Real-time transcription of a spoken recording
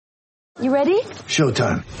You ready?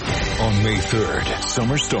 Showtime. On May 3rd,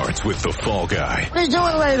 summer starts with The Fall Guy. Let's do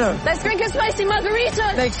it later. Let's drink a spicy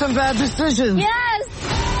margarita. Make some bad decisions. Yes.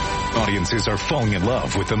 Audiences are falling in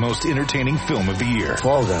love with the most entertaining film of the year.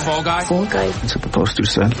 Fall Guy. Fall Guy. Fall Guy. That's what the poster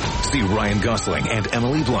said. See Ryan Gosling and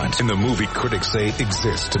Emily Blunt in the movie critics say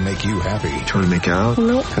exists to make you happy. Trying to make it out?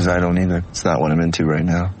 Nope. Because I don't either. It's not what I'm into right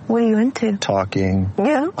now. What are you into? Talking.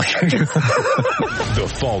 Yeah. The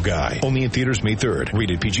Fall Guy. Only in theaters May 3rd.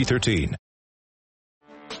 Rated PG-13.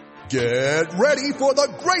 Get ready for the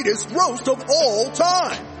greatest roast of all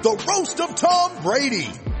time. The Roast of Tom Brady.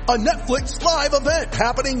 A Netflix live event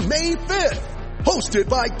happening May 5th. Hosted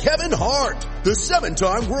by Kevin Hart. The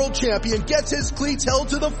 7-time world champion gets his cleats held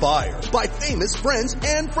to the fire by famous friends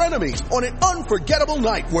and frenemies on an unforgettable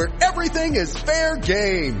night where everything is fair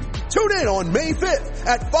game. Tune in on May 5th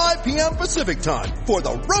at 5 p.m. Pacific time for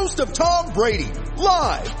the Roast of Tom Brady.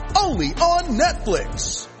 Live only on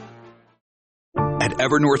Netflix. At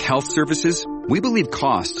Evernorth Health Services, we believe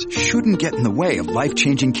costs shouldn't get in the way of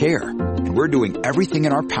life-changing care, and we're doing everything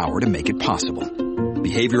in our power to make it possible.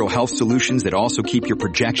 Behavioral health solutions that also keep your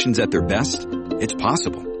projections at their best? It's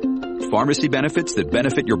possible. Pharmacy benefits that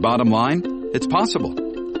benefit your bottom line? It's possible.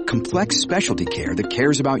 Complex specialty care that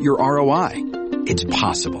cares about your ROI? It's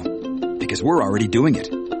possible. Because we're already doing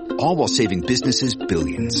it. All while saving businesses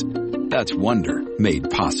billions. That's Wonder made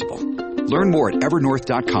possible. Learn more at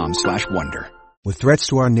evernorth.com/wonder. With threats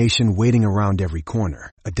to our nation waiting around every corner,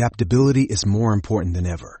 adaptability is more important than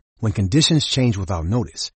ever. When conditions change without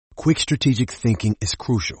notice, quick strategic thinking is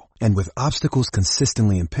crucial. And with obstacles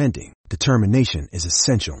consistently impending, determination is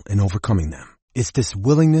essential in overcoming them. It's this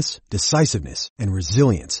willingness, decisiveness, and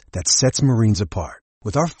resilience that sets Marines apart.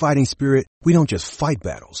 With our fighting spirit, we don't just fight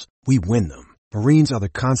battles, we win them. Marines are the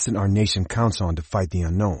constant our nation counts on to fight the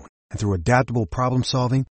unknown. And through adaptable problem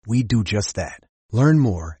solving, we do just that. Learn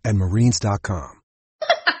more at Marines.com.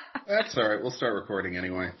 That's all right. We'll start recording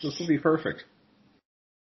anyway. This will be perfect.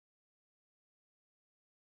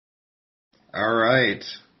 All right.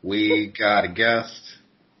 We got a guest.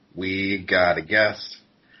 We got a guest.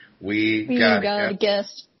 We got a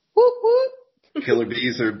guest. Whoop, whoop. Killer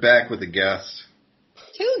Bees are back with a guest.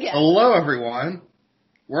 Two guests. Hello, everyone.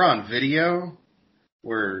 We're on video.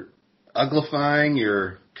 We're uglifying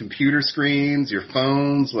your computer screens, your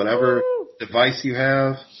phones, whatever device you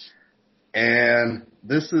have. And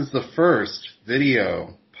this is the first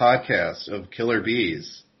video podcast of Killer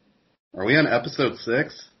Bees. Are we on episode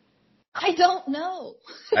 6? I don't know.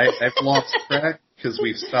 I've lost track because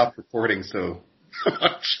we've stopped recording so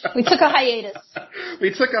much. We took a hiatus.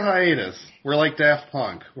 We took a hiatus. We're like Daft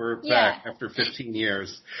Punk. We're back after 15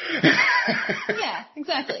 years. Yeah,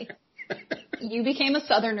 exactly. You became a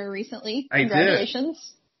Southerner recently. Congratulations.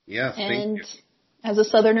 I did. Yes, and thank you. As a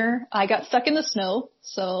Southerner, I got stuck in the snow,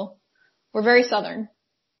 so we're very Southern.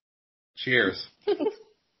 Cheers.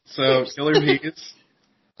 So, Killer Bees,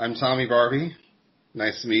 I'm Tommy Barbie.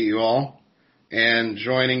 Nice to meet you all. And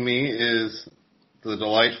joining me is the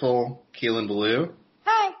delightful Keelan Ballou.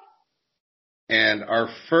 Hi. And our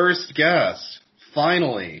first guest,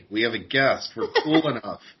 finally, we have a guest. We're cool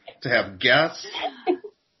enough to have guests.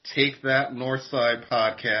 Take That Northside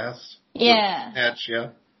podcast. Yeah. At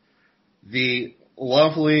you. The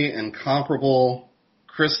lovely, incomparable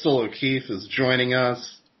Crystal O'Keefe is joining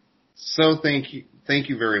us. So thank you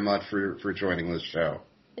very much for joining this show.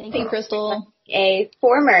 Thank you, Crystal. A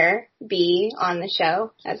former bee on the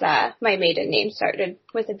show, as my maiden name started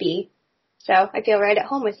with a B. So I feel right at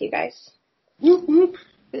home with you guys. Whoop, whoop.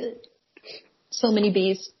 Good. So many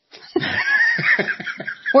bees.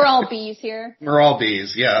 We're all bees here. We're all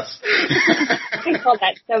bees, yes. I've been called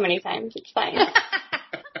that so many times. It's fine.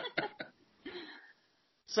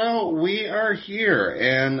 So we are here,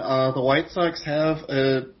 and the White Sox have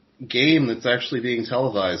a game that's actually being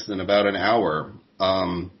televised in about an hour.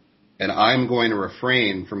 And I'm going to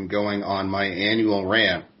refrain from going on my annual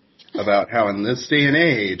rant about how in this day and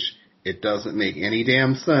age, it doesn't make any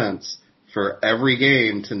damn sense for every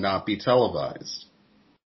game to not be televised.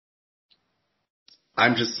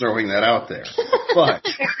 I'm just throwing that out there. But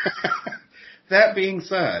that being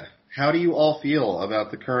said, how do you all feel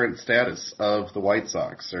about the current status of the White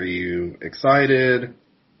Sox? Are you excited?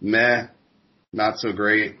 Meh? Not so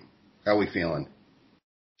great? How are we feeling?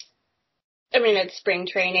 I mean, it's spring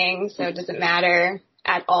training, so it doesn't matter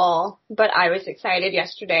at all. But I was excited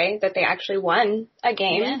yesterday that they actually won a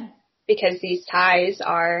game because these ties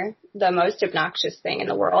are the most obnoxious thing in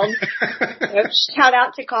the world. So shout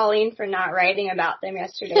out to Colleen for not writing about them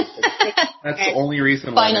yesterday. That's the only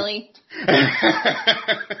reason why. Finally.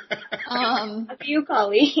 Love you,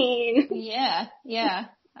 Colleen. Yeah.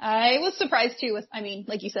 I was surprised too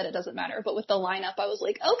like you said, it doesn't matter, but with the lineup, I was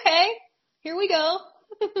like, okay, here we go.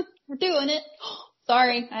 We're doing it.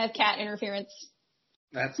 Sorry, I have cat interference.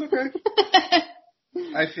 That's okay.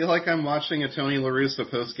 I feel like I'm watching a Tony La Russa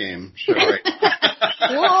post-game show right now.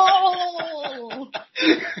 Whoa!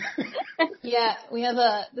 Yeah, we have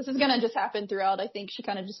this is gonna just happen throughout. I think she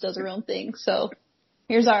kind of just does her own thing. So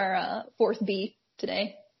here's our fourth bee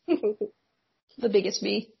today. The biggest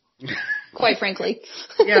bee. Quite frankly.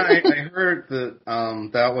 Yeah, I heard that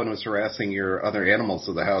that one was harassing your other animals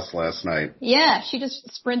of the house last night. Yeah, she just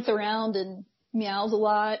sprints around and meows a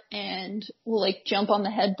lot and will like jump on the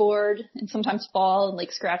headboard and sometimes fall and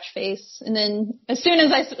like scratch face. And then as soon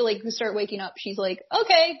as I start waking up, she's like,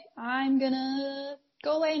 okay, I'm gonna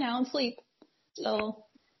go away now and sleep. So,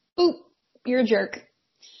 boop, you're a jerk.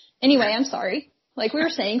 Anyway, I'm sorry. Like we were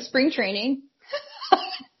saying, spring training.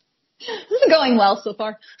 This is going well so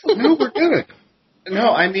far. No, we're good.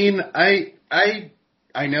 No, I mean, I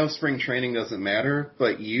know spring training doesn't matter,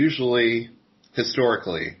 but usually,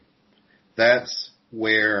 historically, that's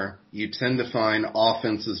where you tend to find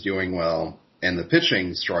offenses doing well and the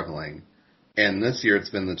pitching struggling. And this year it's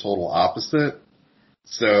been the total opposite.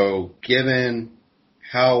 So given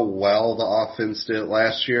how well the offense did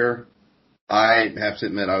last year, I have to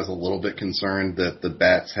admit I was a little bit concerned that the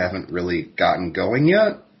bats haven't really gotten going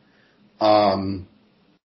yet.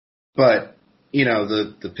 But, you know,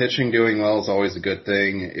 the pitching doing well is always a good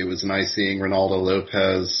thing. It was nice seeing Ronaldo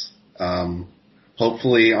Lopez,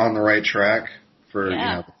 hopefully on the right track for, you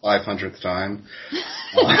know, the 500th time.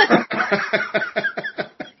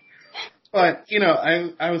 But, you know,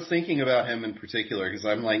 I was thinking about him in particular because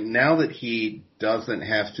I'm like, now that he doesn't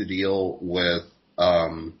have to deal with,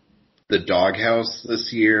 the doghouse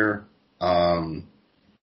this year,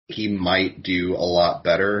 he might do a lot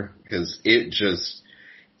better because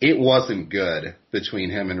it wasn't good between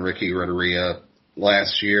him and Ricky Renteria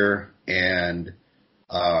last year, and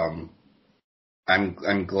I'm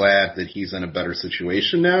glad that he's in a better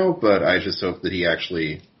situation now, but I just hope that he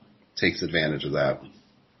actually takes advantage of that.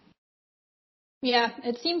 Yeah,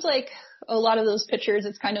 it seems like a lot of those pitchers,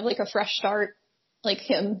 it's kind of like a fresh start, like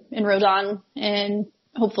him and Rodon, and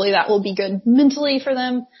hopefully that will be good mentally for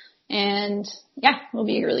them. And yeah, it'll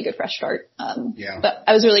be a really good fresh start. But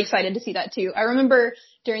I was really excited to see that too. I remember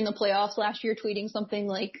during the playoffs last year tweeting something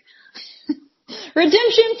like,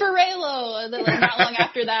 redemption for Raylo. And then like not long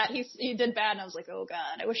after that, he did bad, and I was like, oh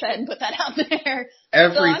god, I wish I hadn't put that out there.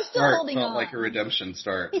 Every so start felt like a redemption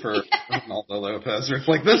start for Ronaldo Lopez. Where it's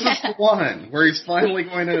like, this is the one where he's finally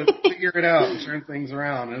going to figure it out and turn things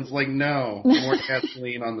around. And it's like, no, more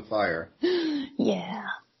gasoline on the fire. Yeah.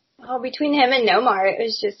 Oh, between him and Nomar, it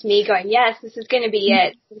was just me going, yes, this is going to be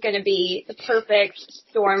it. This is going to be the perfect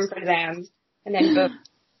storm for them. And then boom,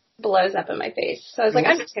 blows up in my face. So I was like,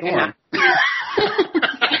 I'm just going to not.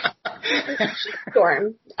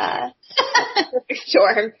 Storm. Perfect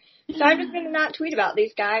storm. So I'm just going to not tweet about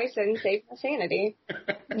these guys and save my sanity.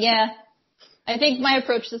 Yeah. I think my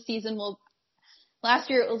approach this season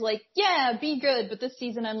last year it was like, yeah, be good. But this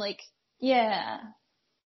season I'm like, yeah.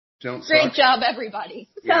 Don't Great suck. job, everybody.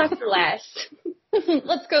 Yeah. Suck less.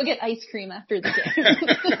 Let's go get ice cream after the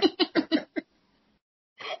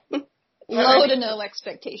game. Low to no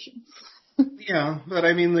expectations. Yeah, but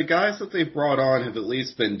I mean, the guys that they've brought on have at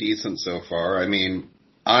least been decent so far. I mean,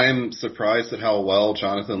 I'm surprised at how well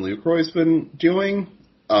Jonathan Lucroy's been doing.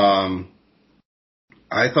 I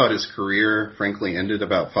thought his career, frankly, ended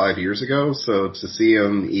about 5 years ago, so to see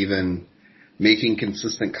him even making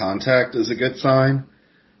consistent contact is a good sign.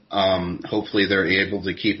 Hopefully they're able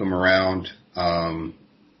to keep him around. I'm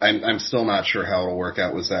still not sure how it'll work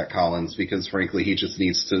out with Zach Collins because frankly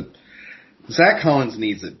Zach Collins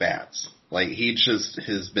needs at bats. Like he just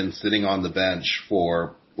has been sitting on the bench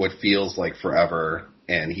for what feels like forever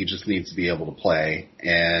and he just needs to be able to play,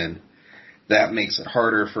 and that makes it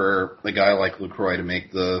harder for a guy like Lucroy to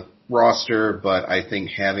make the roster, but I think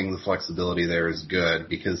having the flexibility there is good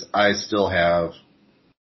because I still have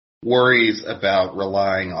worries about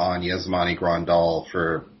relying on Yasmani Grandal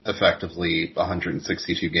for effectively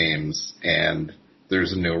 162 games, and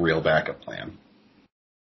there's no real backup plan.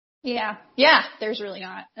 Yeah, there's really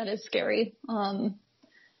not. That is scary.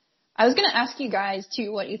 I was going to ask you guys,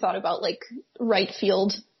 too, what you thought about, like, right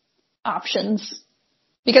field options.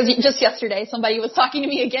 Because just yesterday, somebody was talking to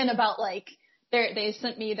me again about, like, they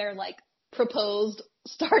sent me their, like, proposed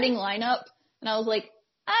starting lineup, and I was like,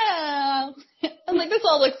 I was like, this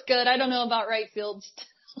all looks good. I don't know about right field.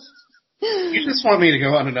 You just want me to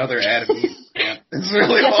go on another Adam East rant. It's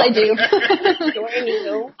really yes, I do. Join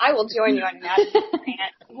you. I will join you on an Adam East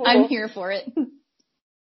rant. I'm here for it.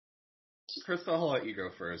 Krista, I'll let you go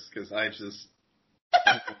first, because I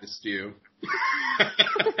missed you.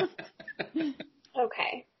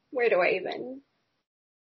 Okay. What do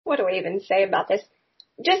I even say about this?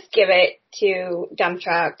 Just give it to Dump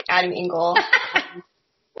Truck, Adam Engel.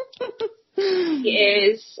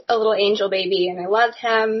 He is a little angel baby, and I love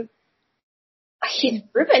him. He's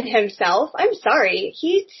proven himself. I'm sorry.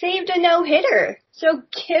 He saved a no-hitter. So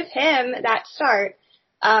give him that start.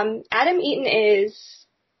 Adam Eaton is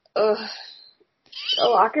a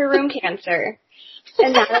locker room cancer.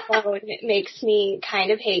 And that alone makes me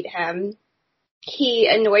kind of hate him. He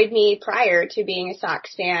annoyed me prior to being a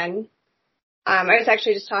Sox fan. I was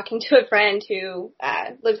actually just talking to a friend who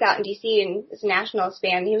lives out in D.C. and is a Nationals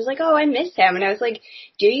fan. He was like, oh, I miss him. And I was like,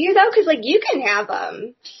 do you, though? Because, you can have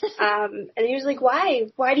him. And he was like,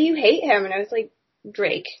 why? Why do you hate him? And I was like,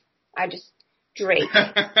 Drake. Drake.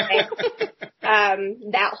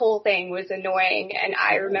 That whole thing was annoying. And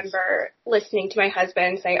I remember listening to my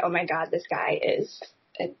husband say, oh, my God, this guy is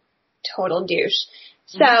a total douche.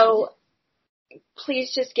 So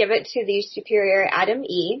please just give it to the superior Adam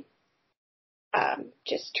E.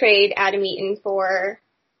 Just trade Adam Eaton for,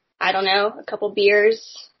 I don't know, a couple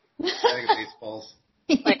beers. Bag of baseballs.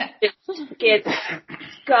 Just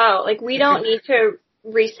go. We don't need to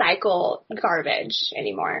recycle garbage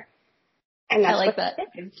anymore. And that's like that.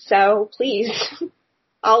 So please,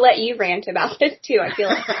 I'll let you rant about this too. I feel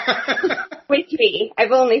like with me,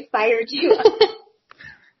 I've only fired you up.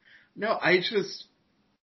 No,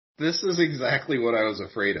 this is exactly what I was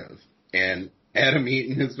afraid of. And Adam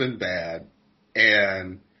Eaton has been bad.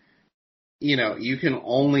 And, you can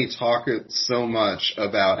only talk so much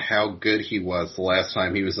about how good he was the last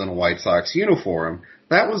time he was in a White Sox uniform.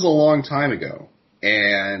 That was a long time ago.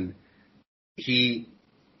 And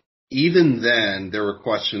even then, there were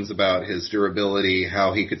questions about his durability,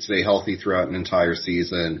 how he could stay healthy throughout an entire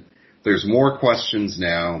season. There's more questions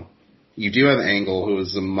now. You do have Engel, who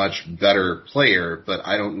is a much better player, but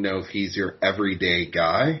I don't know if he's your everyday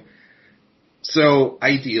guy. So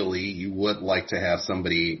ideally, you would like to have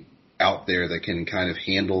somebody out there that can kind of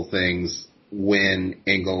handle things when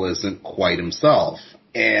Engel isn't quite himself.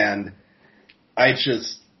 And I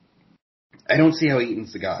don't see how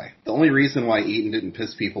Eaton's the guy. The only reason why Eaton didn't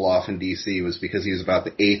piss people off in D.C. was because he was about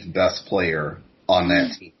the 8th best player on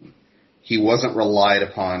that team. He wasn't relied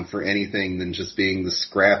upon for anything than just being the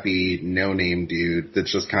scrappy, no-name dude that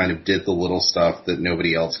just kind of did the little stuff that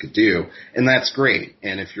nobody else could do. And that's great.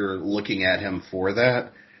 And if you're looking at him for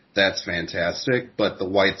that, that's fantastic. But the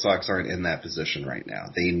White Sox aren't in that position right now.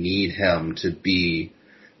 They need him to be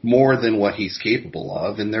more than what he's capable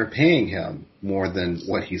of, and they're paying him more than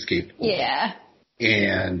what he's capable of. Yeah.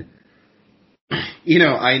 And,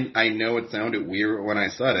 I know it sounded weird when I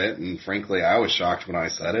said it, and frankly, I was shocked when I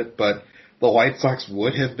said it, but the White Sox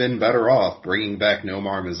would have been better off bringing back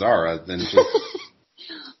Nomar Mazara than just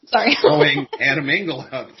throwing Adam Engel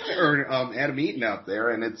out there, or Adam Eaton out there,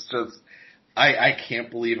 and it's just, I can't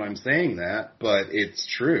believe I'm saying that, but it's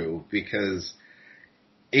true, because,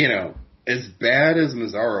 as bad as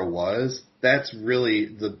Mazara was, that's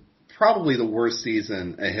really probably the worst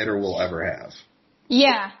season a hitter will ever have.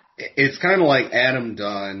 Yeah. It's kind of like Adam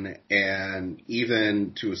Dunn and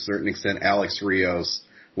even to a certain extent Alex Rios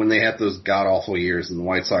when they had those god-awful years in the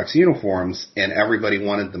White Sox uniforms and everybody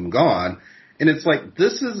wanted them gone. And it's like,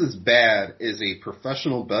 this is as bad as a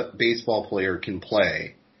professional baseball player can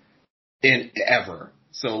play ever.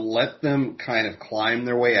 So let them kind of climb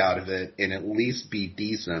their way out of it and at least be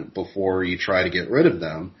decent before you try to get rid of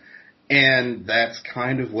them. And that's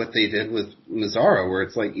kind of what they did with Mazara, where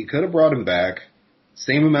it's like you could have brought him back,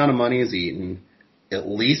 same amount of money as Eaton, at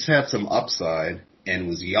least had some upside, and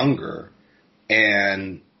was younger.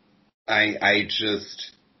 And I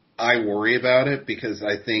worry about it because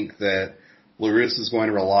I think that La Russa is going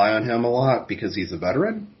to rely on him a lot because he's a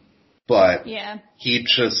veteran. But yeah, he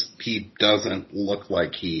doesn't look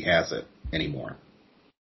like he has it anymore.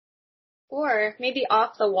 Or maybe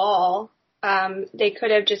off the wall, they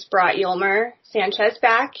could have just brought Yolmer Sanchez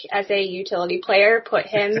back as a utility player, put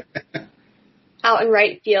him out in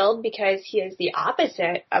right field because he is the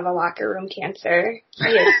opposite of a locker room cancer. He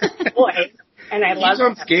is a boy, and I love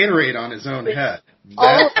him. He's on Gatorade on his own head.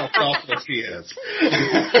 That's how selfless he is.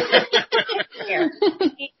 It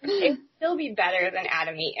would still be better than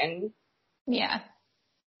Adam Eaton. Yeah.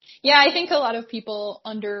 Yeah, I think a lot of people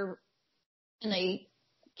and I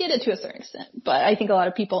get it to a certain extent, but I think a lot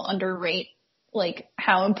of people underrate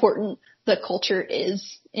how important the culture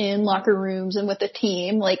is in locker rooms and with the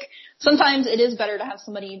team. Sometimes it is better to have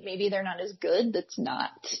somebody, maybe they're not as good, that's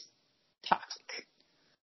not toxic.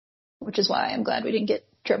 Which is why I'm glad we didn't get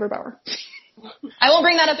Trevor Bauer. I won't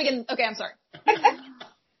bring that up again. Okay, I'm sorry.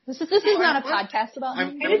 This is not a podcast about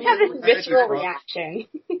me. I just have this visceral reaction.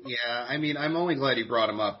 Yeah, I mean, I'm only glad you brought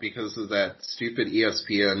him up because of that stupid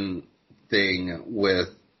ESPN thing with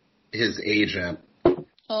his agent.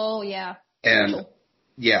 Oh, yeah. And,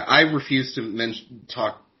 yeah, I refuse to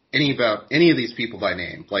talk about any of these people by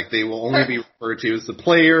name. Like, they will only be referred to as the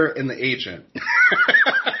player and the agent.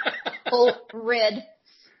 Oh, red.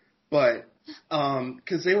 But,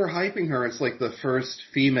 because they were hyping her as, like, the first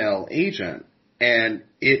female agent. And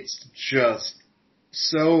it's just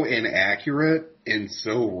so inaccurate and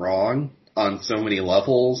so wrong on so many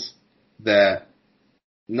levels that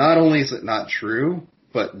not only is it not true,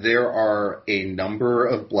 but there are a number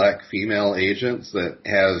of black female agents that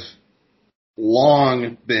have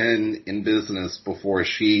long been in business before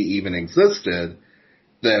she even existed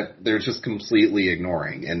that they're just completely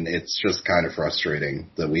ignoring. And it's just kind of frustrating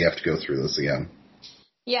that we have to go through this again.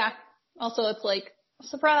 Yeah. Also, it's like,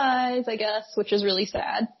 surprise, I guess, which is really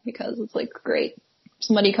sad because it's like, great,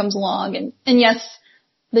 somebody comes along and yes,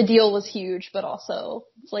 the deal was huge, but also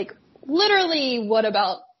it's like, literally, what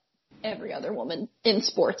about every other woman in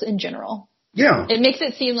sports in general? Yeah. It makes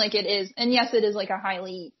it seem like it is, and yes, it is like a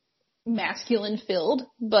highly masculine field,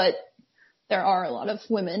 but there are a lot of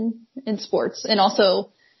women in sports and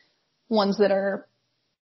also ones that are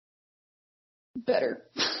better.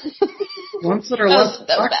 Ones that are less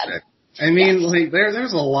toxic. I mean, like,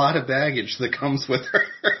 there's a lot of baggage that comes with her.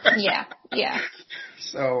 Yeah.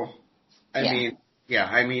 So, I mean,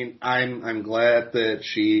 I'm glad that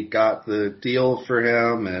she got the deal for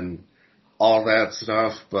him and all that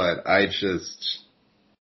stuff, but I just,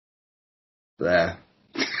 Yeah.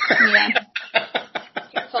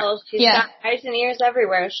 Careful, she's got eyes and ears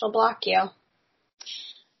everywhere. She'll block you.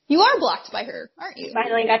 You are blocked by her, aren't you?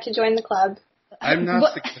 Finally got to join the club. I'm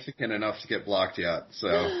not significant enough to get blocked yet, so.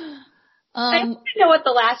 I don't know what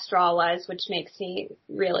the last straw was, which makes me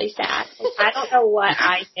really sad. I don't know what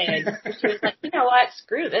I did. She was like, you know what,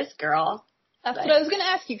 screw this girl. That's what I was going to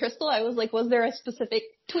ask you, Crystal. I was like, was there a specific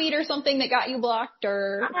tweet or something that got you blocked,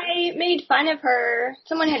 or? I made fun of her.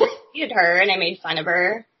 Someone had retweeted her, and I made fun of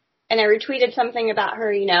her. And I retweeted something about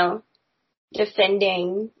her, you know,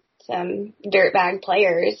 defending some dirtbag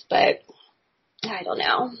players, but I don't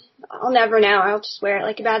know. I'll never know. I'll just wear it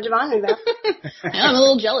like a badge of honor, though. I'm a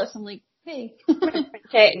little jealous. I'm like, hey. Print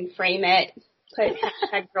it and frame it. Put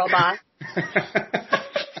 #girlboss.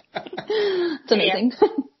 It's amazing. Yeah.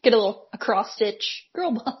 Get a cross stitch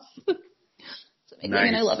girl boss. It's amazing, nice.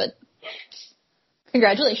 And I love it.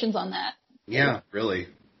 Congratulations on that. Yeah, really.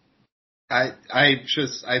 I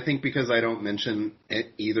think because I don't mention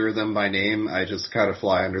either of them by name, I just kind of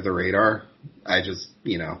fly under the radar. I just,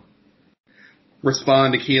 you know,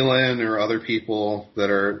 respond to Keelan or other people that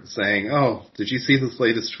are saying, oh, did you see this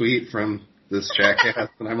latest tweet from this jackass?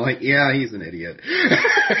 And I'm like, yeah, he's an idiot.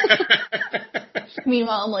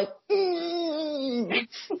 Meanwhile, I'm like,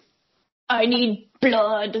 I need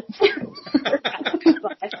blood.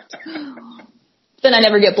 Then I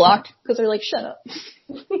never get blocked because they're like, shut up.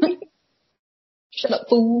 Shut up,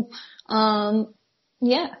 fool.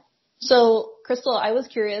 Yeah. So, Crystal, I was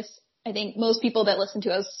curious. I think most people that listen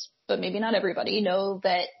to us, but maybe not everybody, know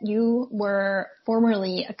that you were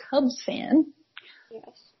formerly a Cubs fan.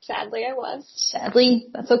 Yes. Sadly, I was. Sadly,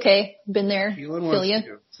 that's okay. Been there. Feel you.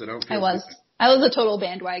 Too, so don't feel I was. Good. I was a total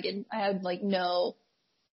bandwagon. I had like no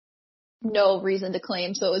reason to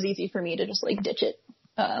claim, so it was easy for me to just like ditch it.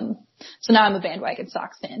 So now I'm a bandwagon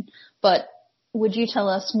Sox fan. But would you tell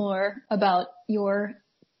us more about your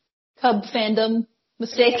Cub fandom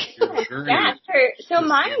mistake? Yeah, sure. So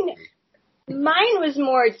mine was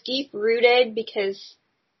more deep rooted because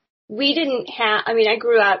we didn't have, I mean, I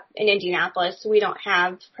grew up in Indianapolis, so we don't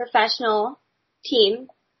have professional team.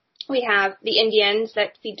 We have the Indians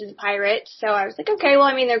that feed to the Pirates. So I was like, okay, well,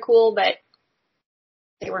 I mean, they're cool, but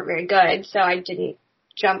they weren't very good. So I didn't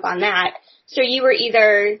jump on that. So you were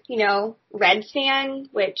either, you know, Reds fan,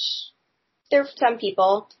 which there are some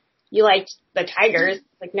people, you liked the Tigers.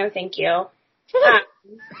 Like, no, thank you.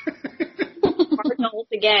 Cardinals,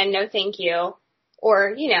 again, no, thank you.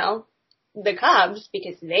 Or, you know, the Cubs,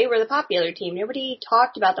 because they were the popular team. Nobody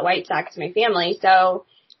talked about the White Sox in my family. So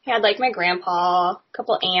I had like my grandpa, a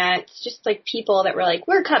couple aunts, just like people that were like,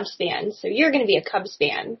 we're Cubs fans, so you're going to be a Cubs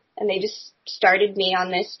fan. And they just started me on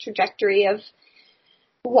this trajectory of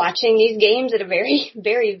watching these games at a very,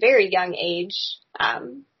 very, very young age.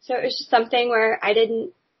 So it was just something where I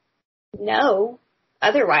didn't know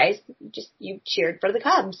otherwise. Just you cheered for the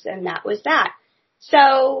Cubs, and that was that.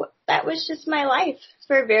 So that was just my life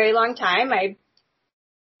for a very long time. I,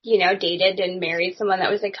 you know, dated and married someone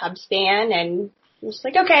that was a Cubs fan, and I'm just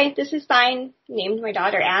like, okay, this is fine. Named my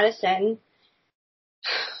daughter Addison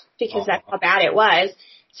because that's how bad it was.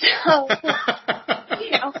 So,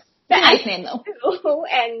 you know, nice name though.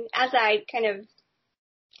 And as I kind of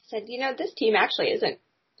said, you know, this team actually isn't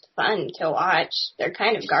fun to watch. They're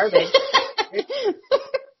kind of garbage.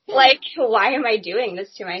 Like, why am I doing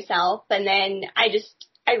this to myself? And then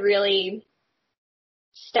I really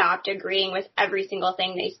stopped agreeing with every single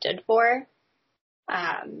thing they stood for.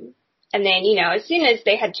 And then, you know, as soon as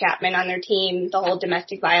they had Chapman on their team, the whole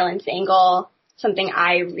domestic violence angle, something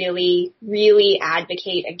I really, really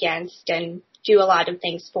advocate against and do a lot of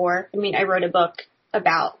things for. I mean, I wrote a book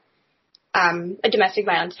about a domestic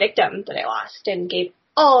violence victim that I lost and gave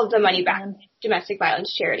all of the money back to domestic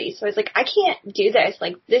violence charities. So I was like, I can't do this.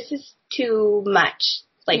 Like, this is too much.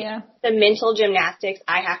 Like, the mental gymnastics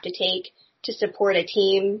I have to take to support a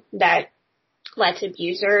team that lets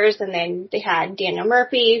abusers. And then they had Daniel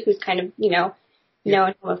Murphy, who's kind of, you know,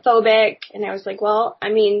 known homophobic. And I was like, well, I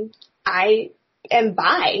mean, I am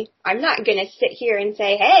bi. I'm not going to sit here and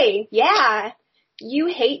say, hey, yeah, you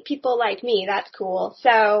hate people like me. That's cool.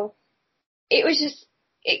 So it was just,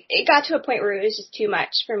 it got to a point where it was just too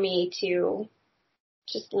much for me to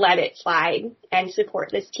just let it slide and support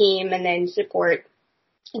this team and then support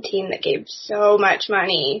a team that gave so much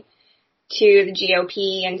money to the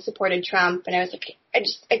GOP and supported Trump. And I was like,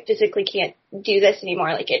 I physically can't do this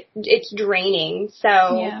anymore. Like it's draining.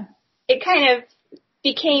 So it kind of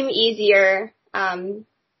became easier. You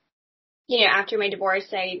know, after my divorce,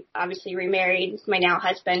 I obviously remarried my now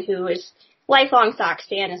husband, who was lifelong Sox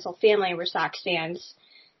fan. His whole family were Sox fans.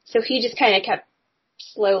 So he just kind of kept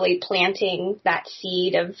slowly planting that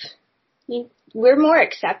seed of, we're more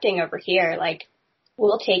accepting over here. Like,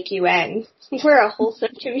 we'll take you in. We're a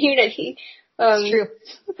wholesome community. It's true.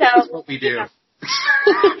 So that's what we do.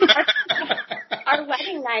 Our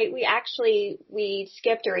wedding night, we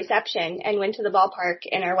skipped a reception and went to the ballpark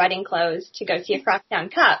in our wedding clothes to go see a Crosstown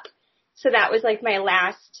Cup. So that was like my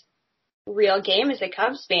last real game as a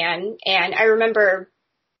Cubs fan. And I remember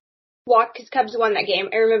because Cubs won that game.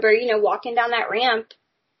 I remember, you know, walking down that ramp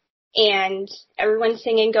and everyone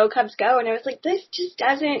singing "Go Cubs Go," and I was like, this just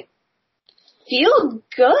doesn't feel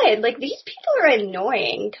good. Like, these people are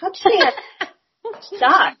annoying. Cubs fans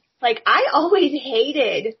suck. Like, I always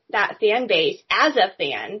hated that fan base as a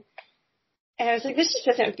fan. And I was like, this just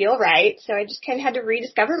doesn't feel right. So I just kind of had to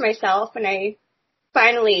rediscover myself. And I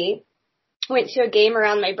finally went to a game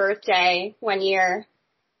around my birthday one year.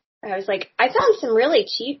 I was like, I found some really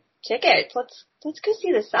cheap tickets. Let's go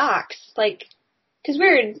see the Sox. Like, cause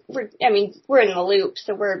we're in the Loop,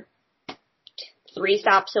 so we're 3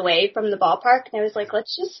 stops away from the ballpark. And I was like,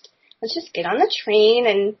 let's just get on the train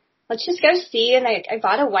and let's just go see. And I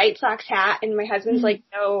bought a White Sox hat, and my husband's like,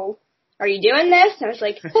 no, are you doing this? And I was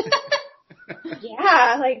like,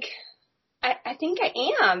 yeah, like, I think I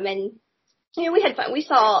am. And, you know, we had fun. We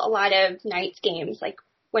saw a lot of Knights games, like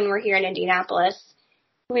when we're here in Indianapolis.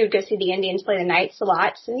 We would go see the Indians play the Knights a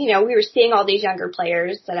lot. So, you know, we were seeing all these younger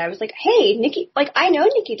players that I was like, hey, Nikki, like, I know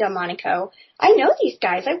Nicky Delmonico. I know these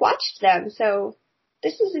guys. I watched them. So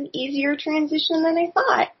this is an easier transition than I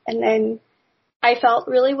thought. And then I felt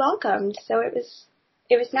really welcomed. So it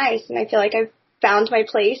was nice. And I feel like I've found my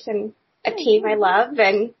place and a team I love.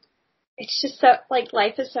 And it's just so, like,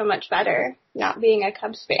 life is so much better not being a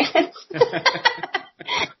Cubs fan.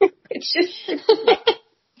 It's just,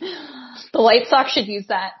 the White Sox should use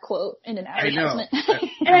that quote in an advertisement.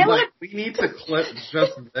 I know. We need to clip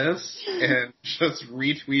just this and just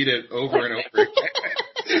retweet it over and over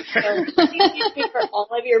again. Please use me for all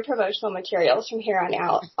of your promotional materials from here on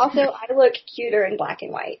out. Also, I look cuter in black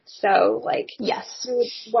and white. So, like, yes, do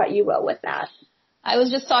what you will with that. I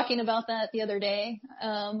was just talking about that the other day.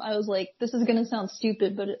 I was like, this is going to sound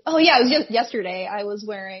stupid, but it was just yesterday. I was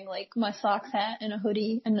wearing, like, my Sox hat and a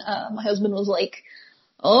hoodie, and my husband was like,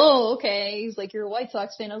 oh, okay. He's like, you're a White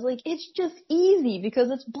Sox fan. I was like, it's just easy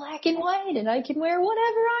because it's black and white and I can wear whatever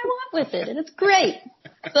I want with it, and it's great.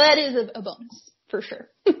 So that is a bonus for sure.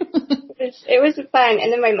 It was fun.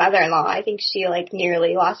 And then my mother-in-law, I think she, like,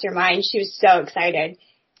 nearly lost her mind. She was so excited.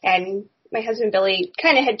 And my husband Billy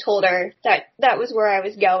kind of had told her that that was where I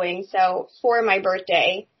was going. So for my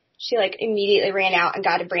birthday, she, like, immediately ran out and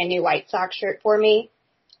got a brand new White Sox shirt for me.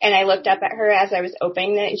 And I looked up at her as I was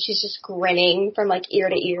opening it, and she's just grinning from, like, ear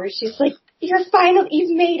to ear. She's like, you've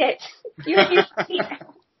made it. You're here.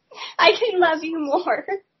 I can love you more.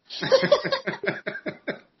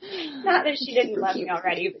 Not that she didn't love me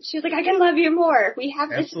already, but she was like, I can love you more. We have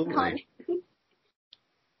this on.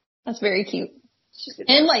 That's very cute.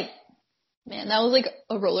 And, like, man, that was, like,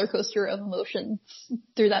 a roller coaster of emotions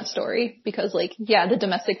through that story because, like, yeah, the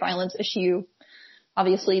domestic violence issue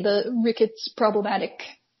obviously the Ricketts problematic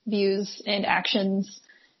views and actions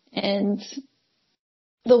and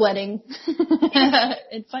the wedding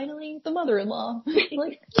and finally the mother-in-law.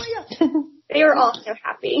 Like, oh yeah. They were all so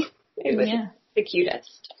happy. It was the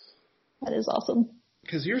cutest. That is awesome.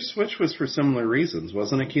 Because your switch was for similar reasons,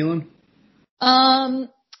 wasn't it, Keelan?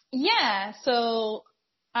 Yeah, so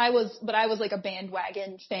I was like a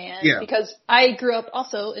bandwagon fan because I grew up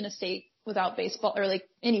also in a state without baseball or like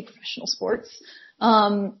any professional sports.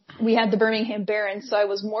 We had the Birmingham Barons, so I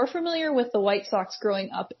was more familiar with the White Sox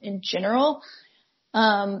growing up in general.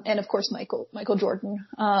 And of course Michael Jordan,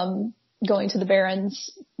 going to the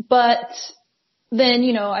Barons. But then,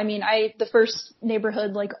 the first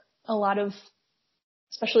neighborhood, like a lot of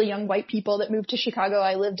especially young white people that moved to Chicago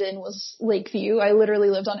I lived in was Lakeview. I literally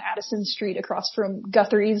lived on Addison Street across from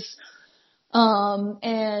Guthrie's.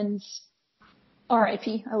 And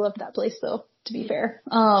RIP. I loved that place though, to be fair.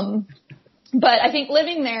 But I think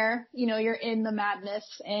living there, you're in the madness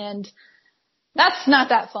and that's not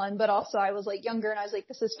that fun, but also I was like younger and I was like,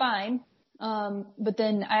 this is fine. But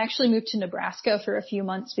then I actually moved to Nebraska for a few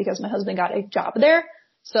months because my husband got a job there.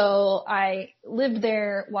 So I lived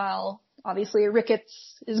there while obviously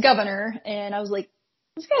Ricketts is governor, and I was like,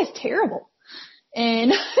 this guy's terrible.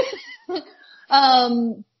 And,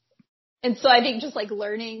 and so I think just like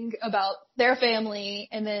learning about their family,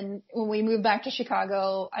 and then when we moved back to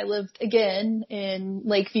Chicago, I lived again in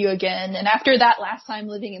Lakeview again. And after that last time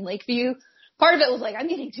living in Lakeview, part of it was like, I'm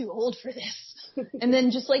getting too old for this. And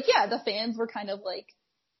then just like, the fans were kind of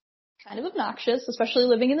obnoxious, especially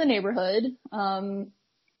living in the neighborhood.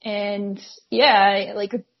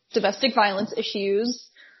 Like domestic violence issues,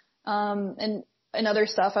 and other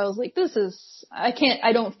stuff. I was like,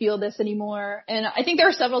 I don't feel this anymore. And I think there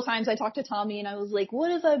were several times I talked to Tommy and I was like,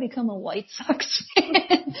 what if I become a White Sox fan?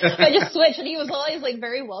 I just switched, and he was always like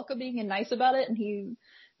very welcoming and nice about it. And he,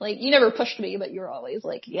 like, you never pushed me, but you were always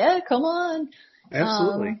like, yeah, come on.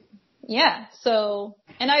 Absolutely. So,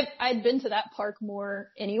 and I'd been to that park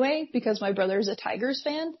more anyway because my brother's a Tigers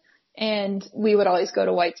fan. And we would always go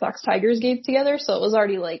to White Sox Tigers games together. So it was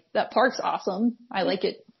already like, that park's awesome. I like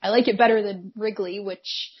it better than Wrigley,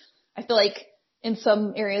 which I feel like in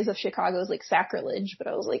some areas of Chicago is like sacrilege, but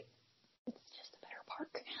I was like, it's just a better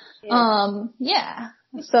park.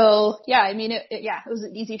 So it was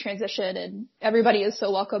an easy transition, and everybody is so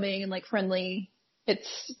welcoming and like friendly.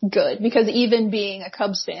 It's good because even being a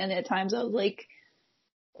Cubs fan at times, I was like,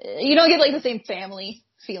 you don't get like the same family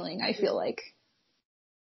feeling, I feel like.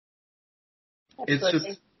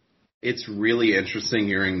 It's really interesting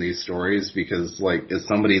hearing these stories because, like, as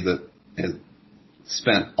somebody that has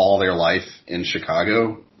spent all their life in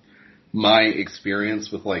Chicago, my experience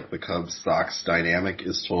with, like, the Cubs-Sox dynamic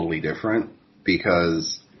is totally different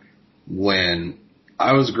because when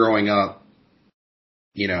I was growing up,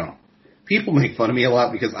 people make fun of me a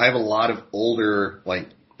lot because I have a lot of older, like,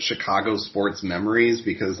 Chicago sports memories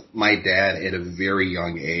because my dad at a very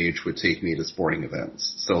young age would take me to sporting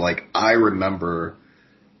events. So like I remember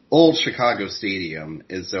old Chicago Stadium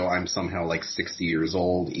as though I'm somehow like 60 years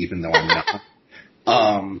old, even though I'm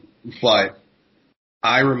not. But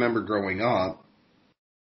I remember growing up,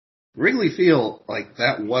 Wrigley Field, like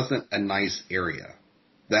that wasn't a nice area.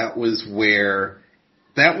 That was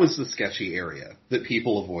the sketchy area that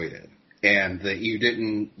people avoided. And that you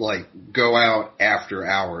didn't, like, go out after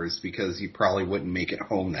hours because you probably wouldn't make it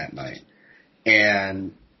home that night.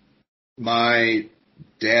 And my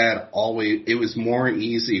dad it was more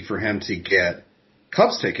easy for him to get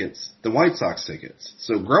Cubs tickets than White Sox tickets.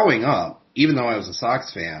 So growing up, even though I was a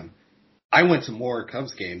Sox fan, I went to more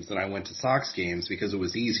Cubs games than I went to Sox games because it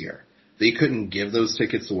was easier. They couldn't give those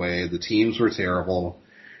tickets away. The teams were terrible.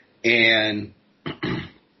 And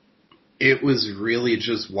it was really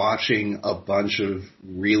just watching a bunch of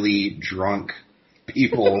really drunk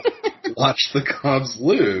people watch the Cubs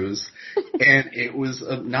lose, and it was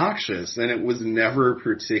obnoxious, and it was never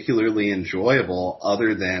particularly enjoyable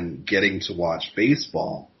other than getting to watch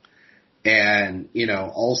baseball. And,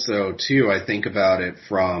 also, too, I think about it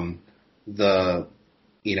from the,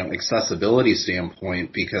 accessibility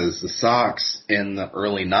standpoint because the Sox in the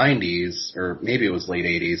early 90s, or maybe it was late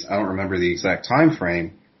 80s, I don't remember the exact time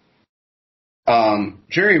frame,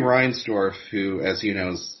 Jerry Reinsdorf, who, as you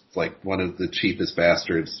know, is like one of the cheapest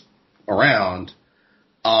bastards around,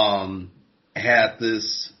 had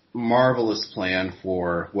this marvelous plan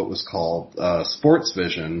for what was called Sports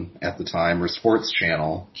Vision at the time, or Sports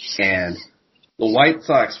Channel, and the White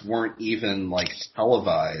Sox weren't even like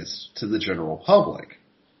televised to the general public.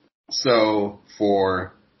 So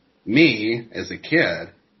for me as a kid,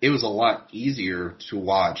 it was a lot easier to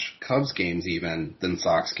watch Cubs games even than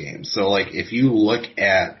Sox games. So, like, if you look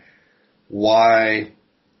at why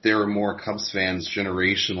there are more Cubs fans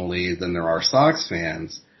generationally than there are Sox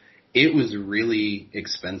fans, it was really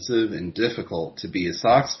expensive and difficult to be a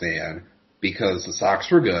Sox fan because the Sox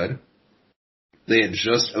were good. They had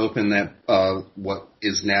just opened that, what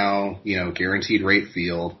is now, guaranteed rate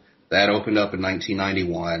field. That opened up in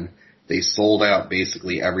 1991. They sold out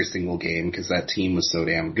basically every single game because that team was so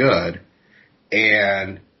damn good.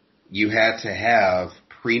 And you had to have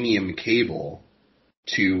premium cable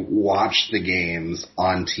to watch the games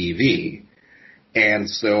on TV. And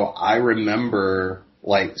so I remember,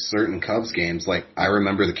 like, certain Cubs games, like I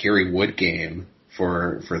remember the Kerry Wood game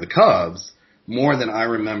for the Cubs more than I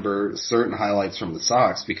remember certain highlights from the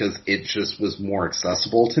Sox because it just was more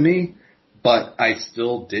accessible to me, but I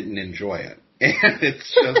still didn't enjoy it. And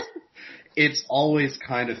it's just, it's always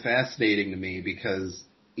kind of fascinating to me because,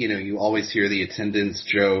 you always hear the attendance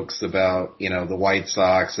jokes about, the White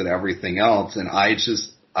Sox and everything else. And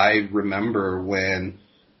I remember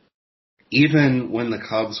even when the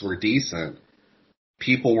Cubs were decent,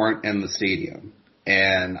 people weren't in the stadium.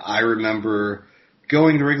 And I remember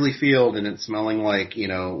going to Wrigley Field and it smelling like,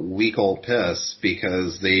 week old piss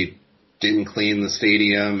because they didn't clean the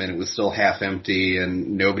stadium and it was still half empty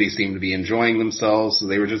and nobody seemed to be enjoying themselves. So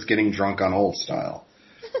they were just getting drunk on old style.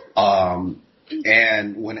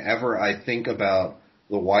 And whenever I think about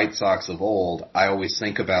the White Sox of old, I always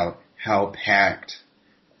think about how packed,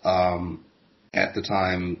 at the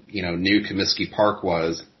time, New Comiskey Park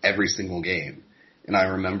was every single game. And I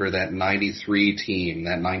remember that 93 team,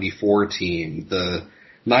 that 94 team, the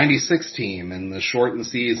 96 team, and the shortened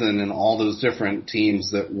season, and all those different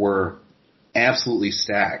teams that were absolutely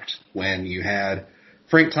stacked when you had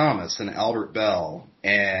Frank Thomas and Albert Bell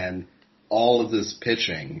and all of this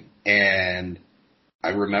pitching. And I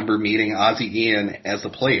remember meeting Ozzie Guillen as a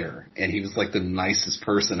player, and he was like the nicest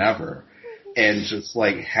person ever. And just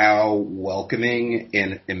like how welcoming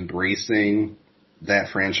and embracing that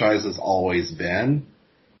franchise has always been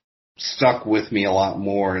stuck with me a lot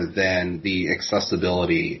more than the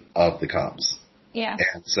accessibility of the Cubs. Yeah.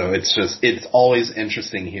 And so it's always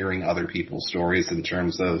interesting hearing other people's stories in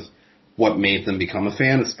terms of what made them become a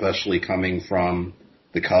fan, especially coming from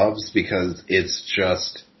the Cubs, because it's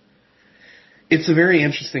a very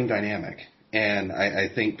interesting dynamic. And I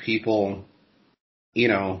think people,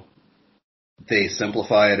 they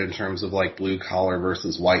simplify it in terms of like blue collar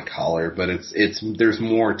versus white collar, but there's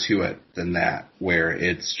more to it than that, where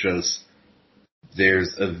it's just,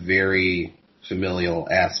 there's a very familial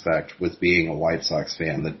aspect with being a White Sox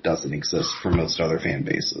fan that doesn't exist for most other fan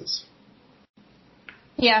bases.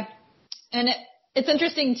 Yeah. And it's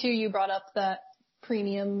interesting too, you brought up that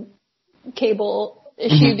premium cable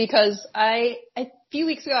issue because a few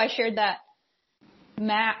weeks ago I shared that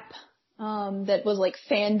map that was like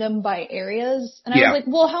fandom by areas. And I was like,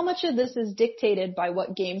 well, how much of this is dictated by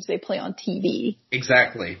what games they play on TV?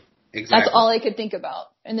 Exactly. That's all I could think about.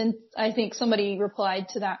 And then I think somebody replied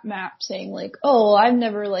to that map saying like, oh, I've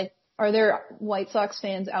never are there White Sox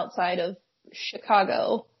fans outside of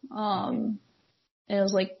Chicago? And I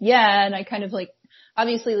was like, yeah. And I kind of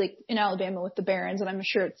obviously in Alabama with the Barons, and I'm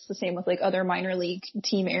sure it's the same with other minor league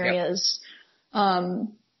team areas. Yep.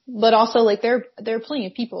 But also, there are plenty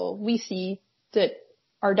of people we see that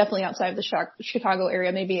are definitely outside of the Chicago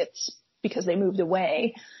area. Maybe it's because they moved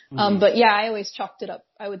away. Mm-hmm. But yeah, I always chalked it up.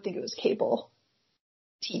 I would think it was cable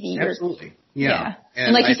TV. Absolutely. Yeah.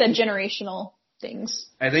 And like you said, generational things.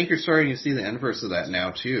 I think you're starting to see the inverse of that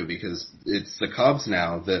now, too, because it's the Cubs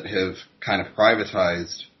now that have kind of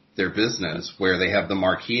privatized their business, where they have the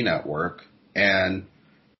Marquee Network, and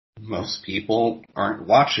most people aren't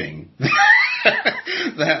watching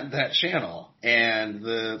that channel. And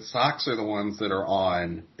the Sox are the ones that are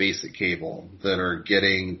on basic cable, that are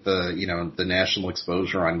getting the national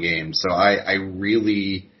exposure on games. So I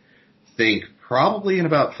really think probably in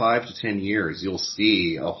about 5 to 10 years, you'll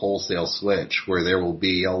see a wholesale switch where there will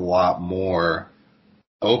be a lot more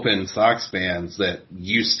open Sox fans that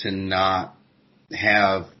used to not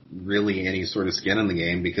have really any sort of skin in the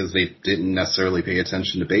game because they didn't necessarily pay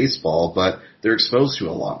attention to baseball, but they're exposed to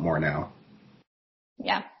a lot more now.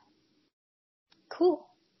 Yeah. Cool.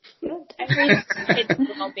 Good. Every kid's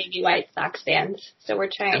little baby White Sox fans, so we're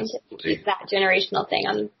trying to keep that generational thing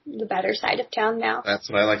on the better side of town now. That's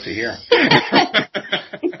what I like to hear.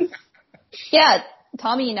 Yeah,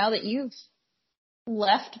 Tommy, now that you've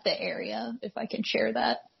left the area, if I can share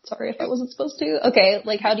that. Sorry if I wasn't supposed to. Okay,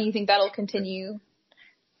 how do you think that'll continue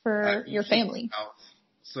for your family?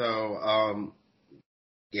 So,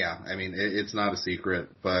 yeah, I mean, it's not a secret,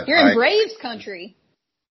 but you're in Braves country.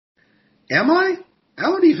 Am I? I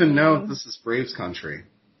don't even know if this is Braves country.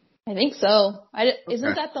 I think so.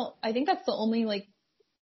 Isn't Okay. that I think that's the only, like,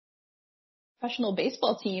 professional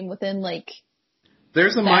baseball team within, like...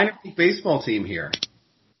 There's a minor league baseball team here.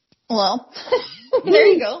 Well, there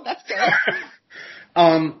you go. That's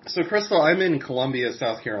good. So Crystal, I'm in Columbia,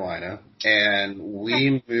 South Carolina, and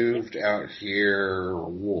we moved out here,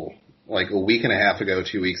 like a week and a half ago,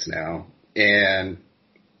 2 weeks now, and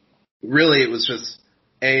really it was just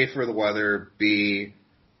A, for the weather, B,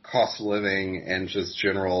 cost of living, and just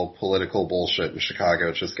general political bullshit in Chicago.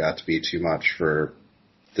 It just got to be too much for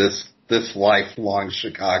this lifelong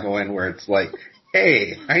Chicagoan where it's like,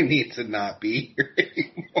 hey, I need to not be here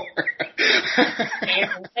anymore.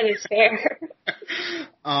 That is fair.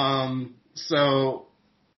 So,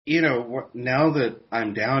 you know, now that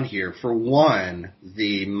I'm down here, for one,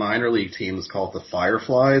 the minor league team is called the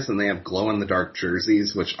Fireflies, and they have glow-in-the-dark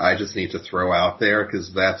jerseys, which I just need to throw out there,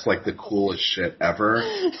 because that's like the coolest shit ever.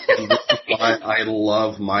 And this is why I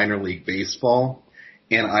love minor league baseball,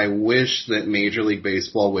 and I wish that Major League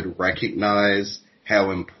Baseball would recognize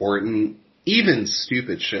how important even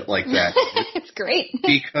stupid shit like that is. It's great.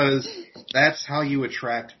 Because that's how you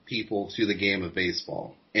attract people to the game of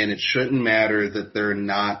baseball. And it shouldn't matter that they're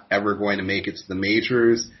not ever going to make it to the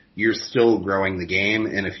majors. You're still growing the game,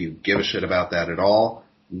 and if you give a shit about that at all,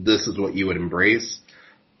 this is what you would embrace.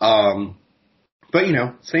 But, you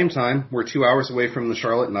know, same time, we're 2 hours away from the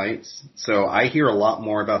Charlotte Knights, so I hear a lot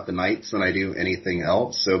more about the Knights than I do anything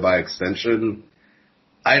else. So by extension,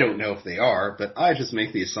 I don't know if they are, but I just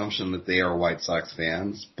make the assumption that they are White Sox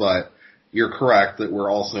fans. But you're correct that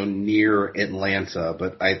we're also near Atlanta.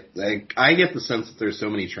 But I get the sense that there's so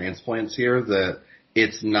many transplants here that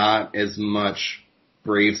it's not as much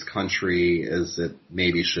Braves country as it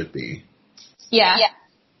maybe should be. Yeah.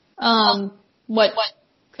 What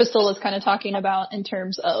Crystal was kind of talking about in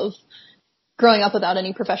terms of growing up without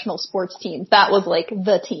any professional sports teams, that was like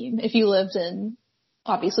the team. If you lived in,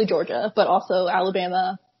 obviously, Georgia, but also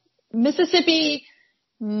Alabama, Mississippi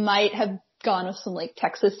might have gone with some, like,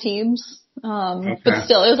 Texas teams. But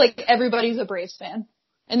still, it was like everybody's a Braves fan.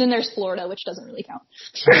 And then there's Florida, which doesn't really count.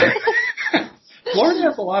 Florida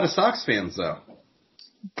has a lot of Sox fans, though.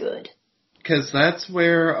 Good. Because that's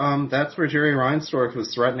where Jerry Reinsdorf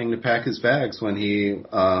was threatening to pack his bags when he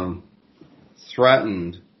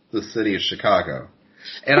threatened the city of Chicago.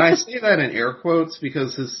 And I say that in air quotes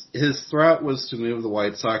because his threat was to move the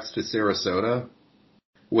White Sox to Sarasota,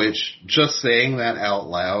 which just saying that out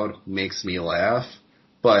loud makes me laugh.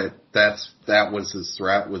 But that was his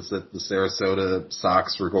threat, was that the Sarasota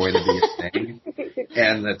Sox were going to be a thing,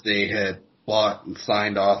 and that they had bought and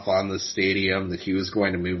signed off on the stadium that he was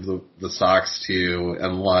going to move the Sox to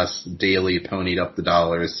unless Daly ponied up the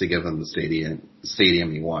dollars to give him the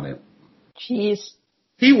stadium he wanted. Jeez.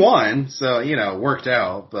 He won, so, you know, it worked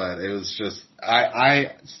out, but it was just,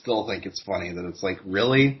 I still think it's funny that it's like,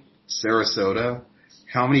 really? Sarasota?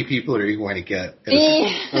 How many people are you going to get at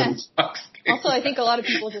a Sox game? Also, I think a lot of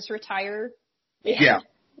people just retire. Yeah.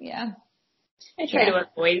 Yeah. I try to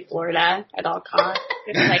avoid Florida at all costs.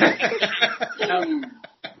 It's like, so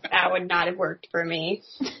that would not have worked for me.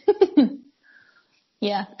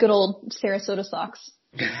 Yeah, good old Sarasota Sox.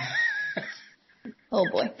 Oh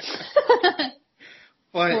boy.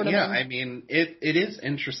 But yeah, I mean, it is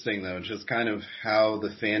interesting though, just kind of how the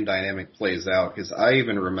fan dynamic plays out. Because I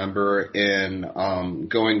even remember in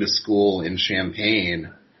going to school in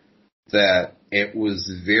Champaign that it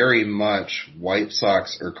was very much White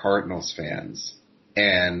Sox or Cardinals fans,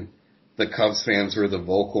 and the Cubs fans were the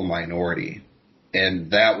vocal minority.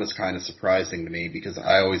 And that was kind of surprising to me because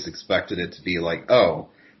I always expected it to be like, oh,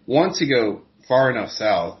 once you go far enough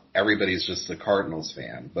south, everybody's just a Cardinals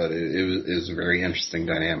fan. But it was a very interesting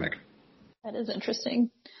dynamic. That is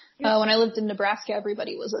interesting. When I lived in Nebraska,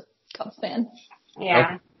 everybody was a Cubs fan.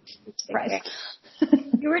 Yeah. Surprise.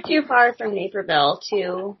 You were too far from Naperville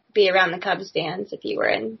to be around the Cubs fans if you were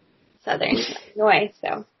in Southern Illinois,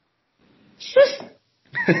 so.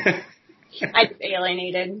 I just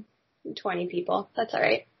alienated 20 people. That's all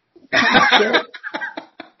right.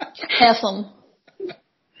 F them.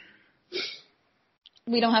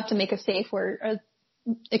 We don't have to make a safe word,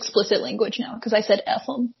 explicit language now, because I said F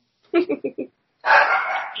them. Oh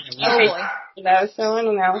boy. No, so I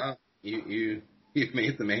don't know. You've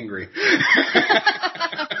made them angry.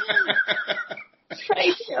 Try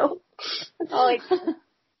to. That's all I can.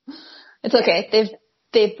 It's okay.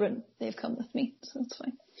 They've come with me, so it's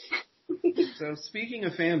fine. So speaking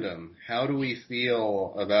of fandom, how do we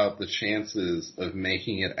feel about the chances of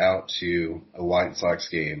making it out to a White Sox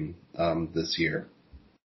game this year?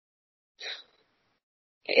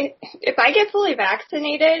 If I get fully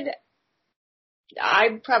vaccinated,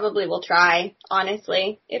 I probably will try,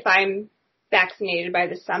 honestly, if I'm vaccinated by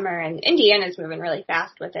the summer, and Indiana's moving really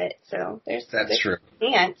fast with it, so there's true. A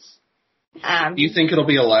chance. Do you think it'll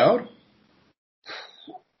be allowed?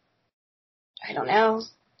 I don't know.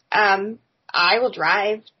 I will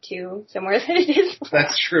drive to somewhere that it is.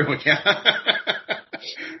 That's true, yeah.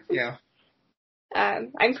 Yeah.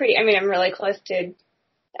 I'm really close to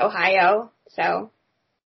Ohio, so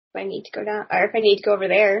if I need to go down, or if I need to go over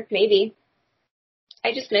there, maybe.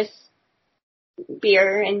 I just miss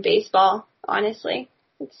beer and baseball, honestly.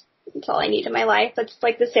 It's all I need in my life. That's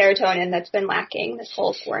like the serotonin that's been lacking this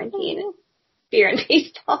whole quarantine. Beer and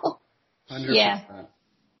baseball. 100%. Yeah.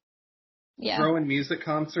 Yeah. Throw in music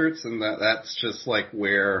concerts, and that's just like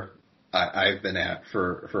where I've been at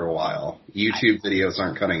for a while. YouTube videos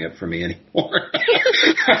aren't cutting it for me anymore.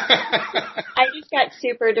 I just got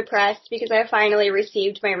super depressed because I finally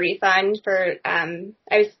received my refund for, I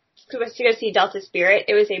was supposed to go see Delta Spirit.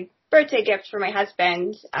 It was a birthday gift for my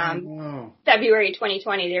husband. February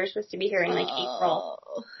 2020. They were supposed to be here in like April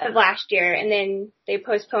of last year, and then they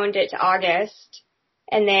postponed it to August.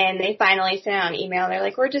 And then they finally sent out an email. They're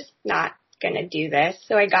like, we're just not going to do this.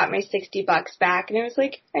 So I got my $60 back, and it was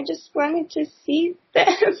like, I just wanted to see them.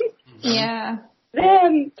 Yeah.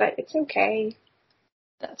 But it's okay.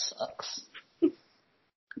 That sucks.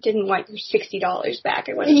 Didn't want your $60 back.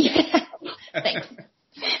 I wanted Thanks.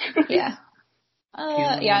 Yeah.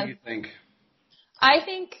 What do you think? I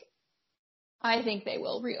think they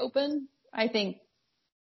will reopen.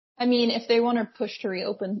 If they want to push to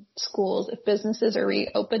reopen schools, if businesses are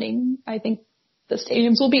reopening, I think the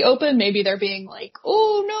stadiums will be open. Maybe they're being like,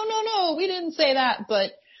 oh, no, we didn't say that.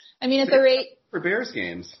 But, at the rate... For Bears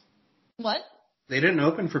games. What? They didn't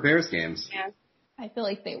open for Bears games. Yeah. I feel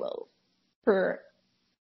like they will for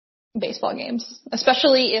baseball games,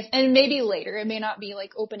 especially if, and maybe later. It may not be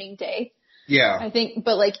like opening day. Yeah. I think,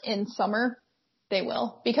 but like in summer, they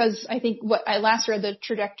will. Because I think what I last read, the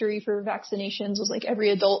trajectory for vaccinations was like every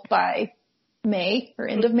adult by May or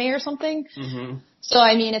end of May or something. Mm-hmm. So,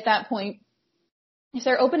 at that point, if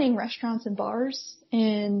they're opening restaurants and bars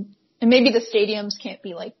and maybe the stadiums can't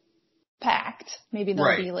be like packed, maybe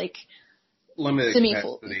they'll be like limited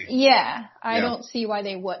capacity. Yeah. I don't see why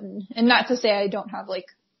they wouldn't. And not to say I don't have like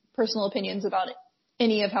personal opinions about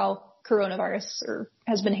any of how coronavirus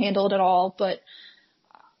has been handled at all, but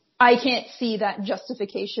I can't see that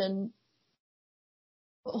justification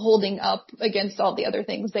holding up against all the other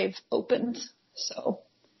things they've opened. So,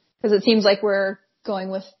 because it seems like we're going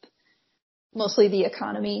with mostly the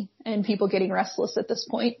economy and people getting restless at this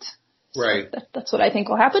point. Right. So that's what I think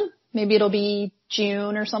will happen. Maybe it'll be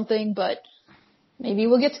June or something, but maybe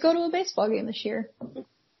we'll get to go to a baseball game this year.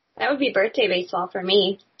 That would be birthday baseball for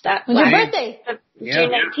me. When's your birthday?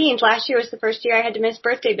 June 19th. Last year was the first year I had to miss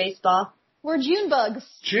birthday baseball. We're June bugs.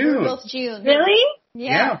 June. We're both June. Really?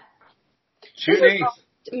 Yeah. June 8th.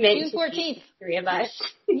 June 14th. Three of us.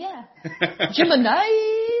 Yeah. Gemini.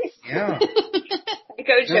 Yeah.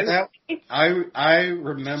 Go Gemini. I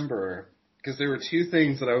remember, because there were two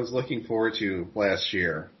things that I was looking forward to last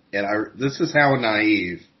year, and this is how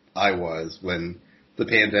naive I was when the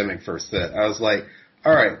pandemic first hit. I was like,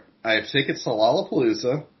 all right, I have tickets to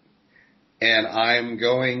Lollapalooza, and I'm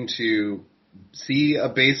going to see a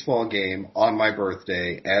baseball game on my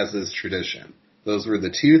birthday, as is tradition. Those were the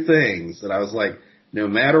two things that I was like, no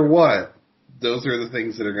matter what, those are the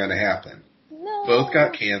things that are going to happen. No. Both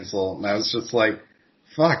got canceled, and I was just like,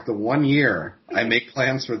 fuck, the 1 year I make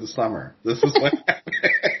plans for the summer. This is what happened.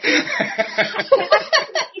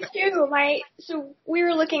 Me too. So we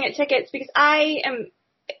were looking at tickets because I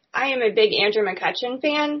am a big Andrew McCutchen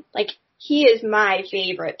fan. Like, he is my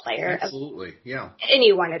favorite player. Absolutely, yeah.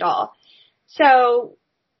 Anyone at all. So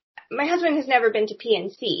my husband has never been to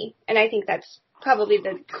PNC, and I think that's probably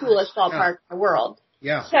the coolest ballpark in the world.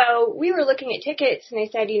 Yeah. So we were looking at tickets, and I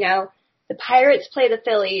said, the Pirates play the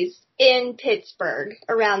Phillies in Pittsburgh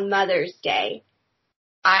around Mother's Day.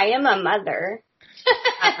 I am a mother.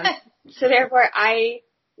 So therefore I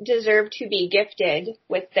deserve to be gifted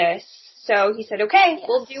with this. So he said, okay, yes,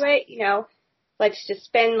 we'll do it. Let's just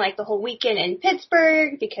spend like the whole weekend in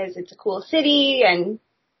Pittsburgh because it's a cool city and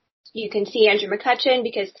you can see Andrew McCutchen,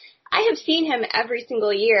 because I have seen him every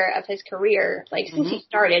single year of his career, like since he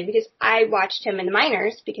started, because I watched him in the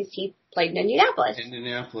minors because he played in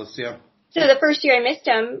Indianapolis. Yeah. So the first year I missed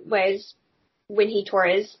him was when he tore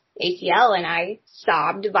his ACL, and I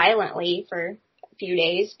sobbed violently for a few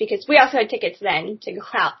days because we also had tickets then to go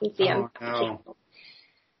out and see him. No.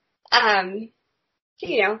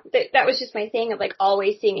 So, that was just my thing of like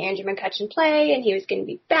always seeing Andrew McCutchen play, and he was going to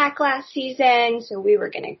be back last season, so we were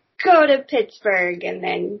going to go to Pittsburgh, and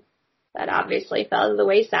then that obviously fell to the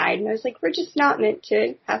wayside. And I was like, we're just not meant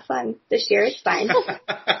to have fun this year. It's fine.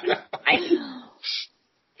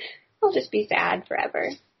 I'll just be sad forever.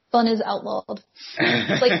 Fun is outlawed.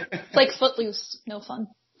 It's like Footloose. No fun.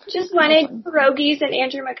 Just wanted pierogies and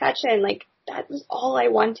Andrew McCutcheon. Like, that was all I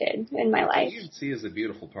wanted in my life. UNC is a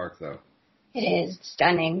beautiful park, though. It is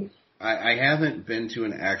stunning. I haven't been to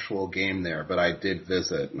an actual game there, but I did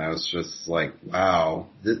visit, and I was just like, wow,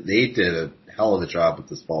 they did a hell of a job with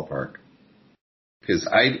this ballpark. Because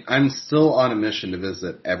I'm still on a mission to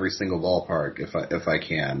visit every single ballpark if I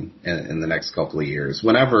can in the next couple of years.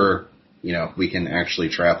 Whenever, we can actually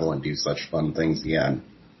travel and do such fun things again.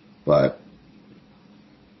 But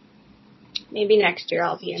maybe next year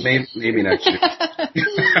I'll be in. Maybe next year.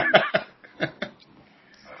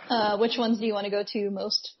 Which ones do you want to go to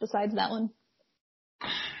most besides that one?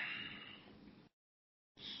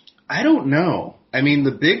 I don't know. I mean,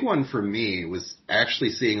 the big one for me was actually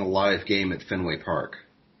seeing a live game at Fenway Park.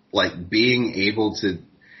 Like, being able to,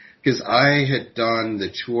 because I had done the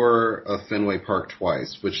tour of Fenway Park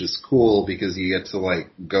twice, which is cool because you get to, like,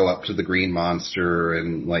 go up to the Green Monster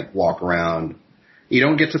and, like, walk around. You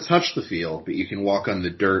don't get to touch the field, but you can walk on the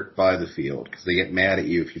dirt by the field because they get mad at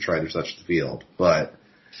you if you try to touch the field. But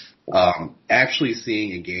actually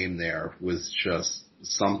seeing a game there was just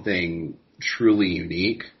something truly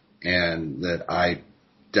unique, and that I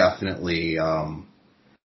definitely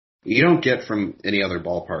you don't get from any other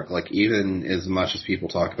ballpark. Like, even as much as people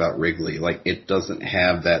talk about Wrigley, like, it doesn't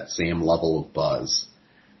have that same level of buzz.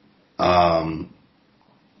 I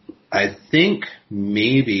think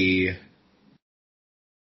maybe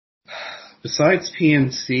besides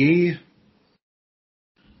PNC,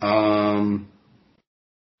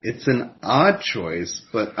 it's an odd choice,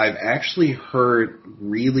 but I've actually heard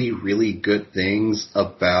really, really good things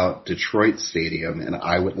about Detroit Stadium, and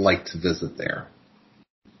I would like to visit there.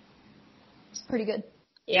 It's pretty good.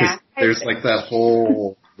 Yeah. There's like that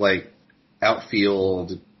whole, like,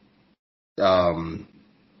 outfield,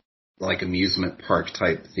 like, amusement park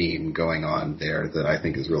type theme going on there that I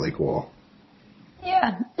think is really cool.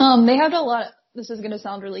 Yeah. They have a lot, this is going to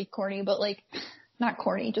sound really corny, but, like, not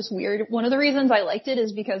corny, just weird. One of the reasons I liked it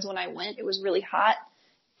is because when I went, it was really hot,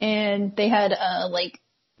 and they had, like,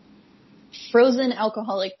 frozen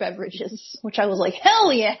alcoholic beverages, which I was like,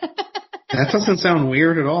 hell yeah! That doesn't sound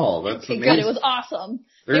weird at all. That's amazing. Good. It was awesome.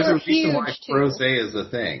 There's they were a reason why too. rosé is a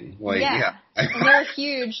thing. Like, yeah. And they were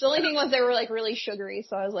huge. The only thing was they were, like, really sugary,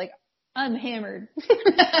 so I was like, I'm hammered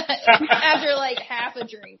after, like, half a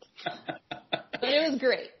drink. But it was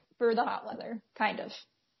great for the hot weather, kind of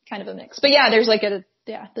a mix. But yeah, there's like the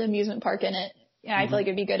amusement park in it. Yeah, I feel like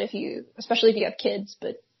it'd be good especially if you have kids,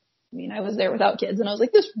 but I mean, I was there without kids and I was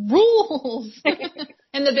like, this rules!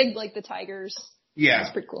 And the big, like, the tigers. Yeah. It's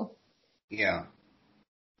pretty cool. Yeah.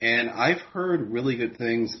 And I've heard really good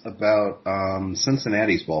things about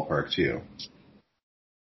Cincinnati's ballpark too.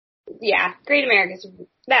 Yeah, Great America's,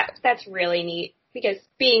 that's really neat because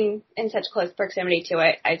being in such close proximity to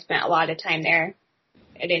it, I spent a lot of time there.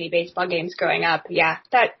 At any baseball games growing up, yeah,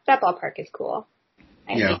 that ballpark is cool.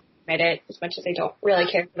 I hate to admit it, as much as I don't really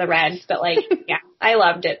care for the Reds, but, like, yeah, I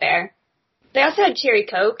loved it there. They also had cherry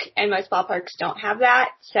Coke, and most ballparks don't have that,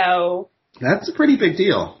 so... That's a pretty big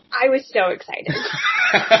deal. I was so excited.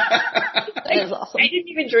 That is awesome. I didn't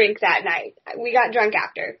even drink that night. We got drunk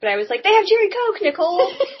after, but I was like, they have cherry Coke,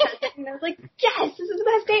 Nicole! And I was like, yes, this is the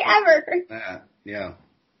best day ever! Yeah.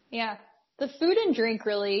 Yeah. The food and drink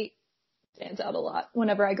really stands out a lot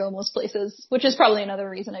whenever I go most places, which is probably another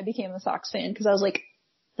reason I became a Sox fan, because I was like,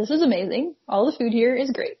 this is amazing. All the food here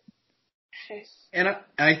is great. And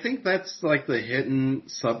I think that's like the hidden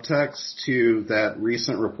subtext to that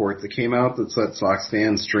recent report that came out that said Sox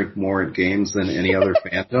fans drink more at games than any other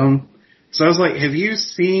fandom. So I was like, have you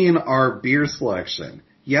seen our beer selection?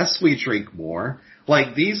 Yes, we drink more.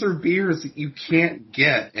 Like, these are beers that you can't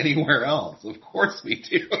get anywhere else. Of course we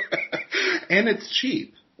do. And it's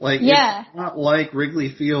cheap. Like, yeah. It's not like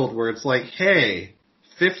Wrigley Field where it's like, hey,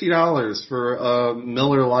 $50 for a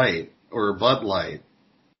Miller Lite or Bud Light.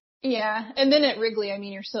 Yeah, and then at Wrigley, I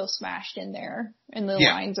mean, you're so smashed in there, and the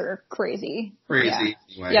lines are crazy. Crazy.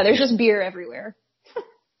 Yeah, there's just beer everywhere.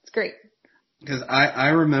 It's great. Because I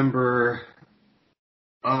remember,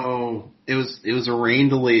 it was a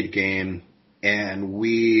rain-delayed game, and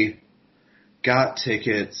we got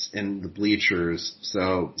tickets in the bleachers,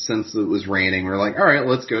 so since it was raining, we're like, all right,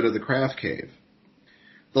 let's go to the Craft Cave.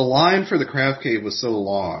 The line for the Craft Cave was so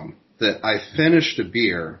long that I finished a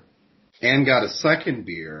beer and got a second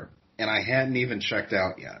beer, and I hadn't even checked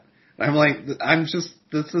out yet. And I'm like, this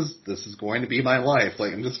is going to be my life.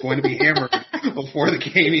 Like, I'm just going to be hammered before the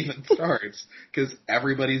game even starts, because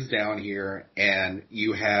everybody's down here and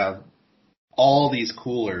you have all these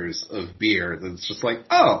coolers of beer that's just like,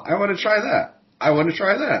 oh, I want to try that. I want to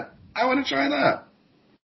try that. I want to try that.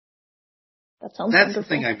 That sounds That's wonderful. the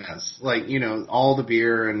thing I miss. Like, all the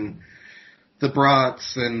beer and the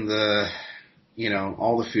brats and the,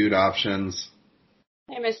 all the food options.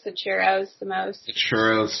 I miss the churros the most. The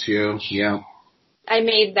churros too, yeah. I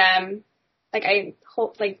made them,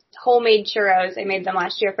 homemade churros. I made them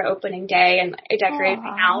last year for opening day, and I decorated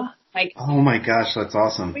my house. Oh my gosh, that's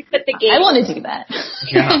awesome. We put the game. I want to do that.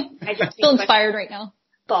 Yeah. I just Still inspired right now.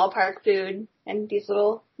 Ballpark food and these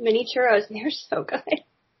little mini churros, and they're so good.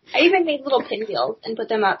 I even made little pinwheels and put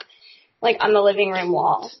them up, on the living room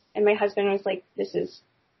wall. And my husband was like, "This is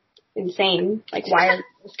insane. Why are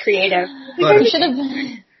this creative?" You should have.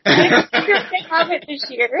 I have it this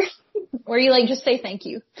year. Or you just say thank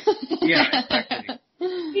you. Yeah, exactly.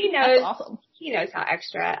 He knows. That's awesome. He knows how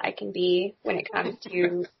extra I can be when it comes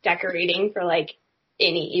to decorating for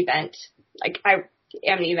any event. I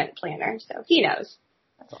am an event planner, so he knows.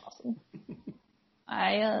 That's awesome.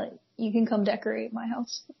 You can come decorate my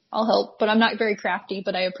house. I'll help, but I'm not very crafty,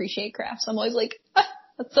 but I appreciate crafts. I'm always like,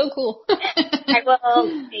 that's so cool. I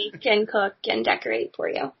will bake and cook and decorate for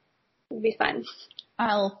you. It'll be fun.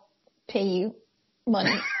 I'll pay you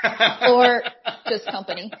money or just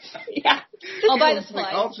company. Yeah. I'll buy the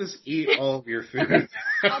supplies. I'll just eat all of your food.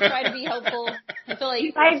 I'll try to be helpful. I feel like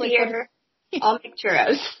you buy beer, I'll make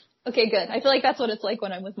churros. Okay, good. I feel like that's what it's like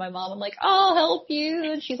when I'm with my mom. I'm like, I'll help you.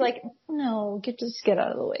 And she's like, no, just get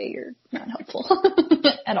out of the way. You're not helpful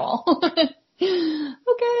at all.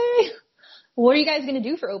 Okay. What are you guys going to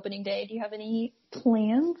do for opening day? Do you have any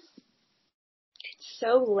plans? It's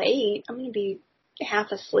so late. I'm going to be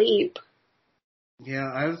half asleep.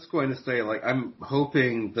 Yeah, I was going to say, I'm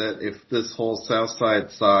hoping that if this whole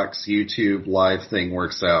Southside Sox YouTube live thing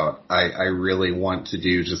works out, I really want to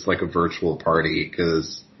do just a virtual party,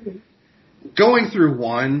 because going through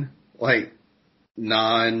one,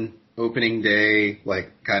 non-opening day,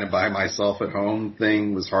 kind of by myself at home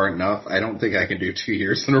thing was hard enough. I don't think I can do 2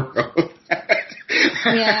 years in a row.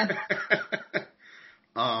 Yeah.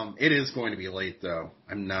 It is going to be late, though.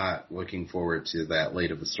 I'm not looking forward to that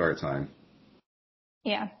late of a start time.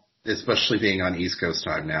 Yeah. Especially being on East Coast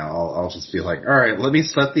time now. I'll just be like, all right, let me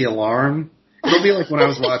set the alarm. It'll be like when I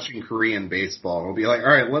was watching Korean baseball. It'll be like,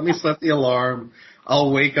 all right, let me set the alarm.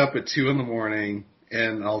 I'll wake up at 2 a.m.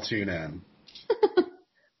 and I'll tune in.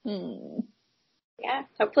 Yeah,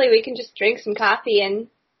 hopefully we can just drink some coffee and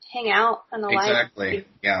hang out on the live. Exactly,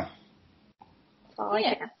 yeah. That's all I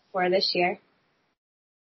can ask for this year.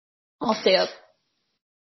 I'll stay up,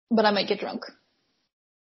 but I might get drunk.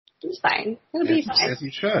 It's fine. It'll be fine. As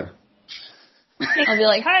you should. I'll be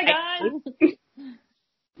like, hi, guys.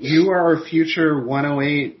 You are a future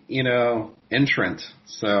 108, entrant,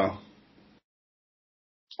 so.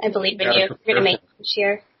 I believe in you. You're going to make it this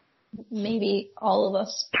year. Maybe all of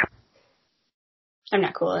us. I'm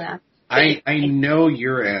not cool enough. I know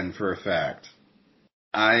you're in for a fact.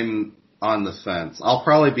 I'm on the fence. I'll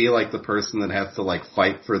probably be the person that has to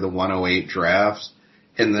fight for the 108 draft,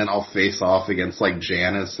 and then I'll face off against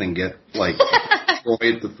Janice and get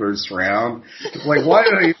destroyed the first round. Why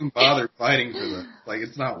did I even bother fighting for this?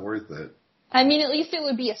 It's not worth it. I mean, at least it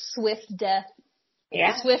would be a swift death.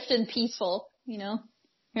 Yeah. Swift and peaceful, You're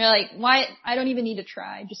like, why? I don't even need to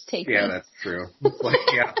try. Just take me. Yeah, that's true. It's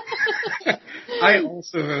yeah. I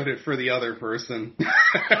also voted for the other person.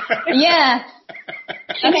 Yeah.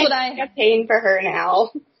 That's what I'm paying for her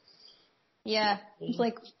now. Yeah. It's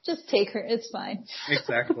like, just take her. It's fine.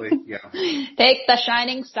 Exactly, yeah. Take the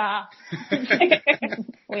shining star.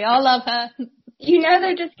 We all love her.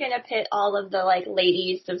 They're just going to pit all of the,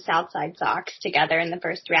 ladies of Southside Sox together in the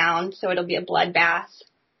first round, so it'll be a bloodbath.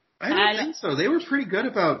 I don't think so. They were pretty good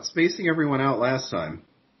about spacing everyone out last time.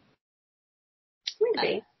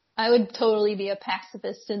 Maybe. I would totally be a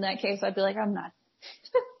pacifist in that case. I'd be like, I'm not.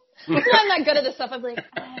 I'm not good at this stuff. I'd be like,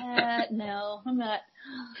 no, I'm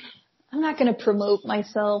not going to promote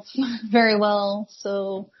myself very well.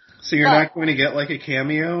 So you're not going to get a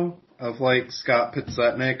cameo of Scott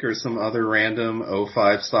Pitsetnik or some other random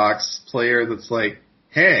 05 Sox player that's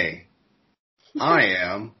hey, I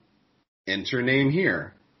am, enter name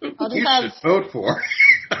here. I'll just you should vote for.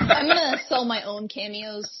 I'm going to sell my own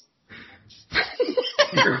cameos. I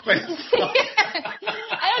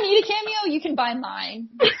don't need a cameo. You can buy mine.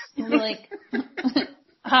 I'll be like,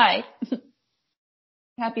 hi.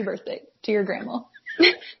 Happy birthday to your grandma.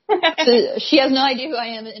 So she has no idea who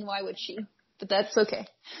I am, and why would she? But that's okay.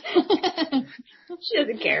 She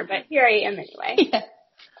doesn't care, but here I am anyway.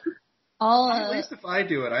 At least if I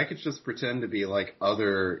do it, I could just pretend to be like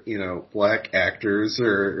other, black actors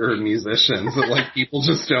or musicians that like people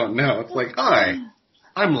just don't know. It's like, hi,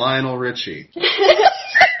 I'm Lionel Richie.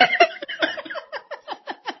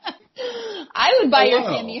 I would buy your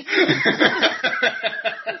cameo.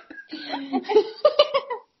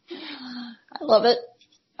 I love it.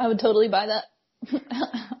 I would totally buy that.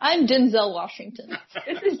 I'm Denzel Washington.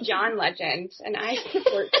 This is John Legend, and I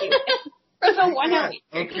support you for the 1 hour.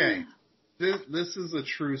 Okay. This is a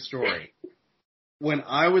true story. When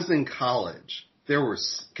I was in college,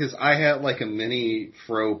 because I had like a mini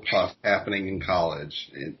fro puff happening in college,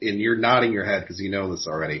 and you're nodding your head because you know this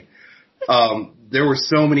already. There were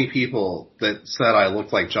so many people that said I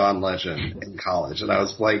looked like John Legend in college, and I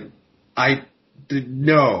was like, I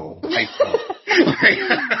don't. This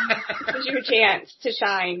is your chance to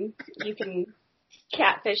shine. You can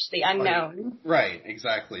catfish the unknown. Right,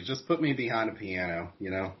 exactly. Just put me behind a piano,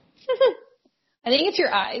 I think it's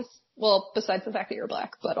your eyes. Well, besides the fact that you're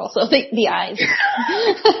black, but also the eyes.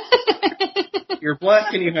 You're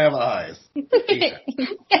black and you have eyes. Yeah.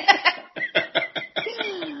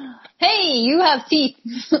 Hey, you have teeth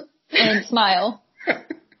and smile. When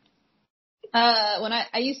I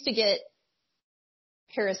used to get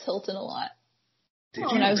Paris Hilton a lot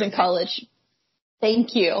when I was in college.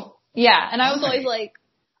 Thank you. Yeah, and I was always like,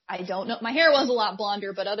 I don't know. My hair was a lot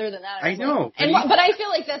blonder, but other than that, I know. Like, but I feel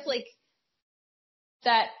like that's like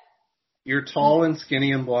that. You're tall and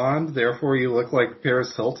skinny and blonde, therefore you look like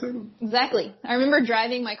Paris Hilton? Exactly. I remember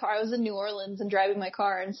driving my car. I was in New Orleans and driving my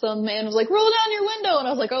car, and some man was like, roll down your window, and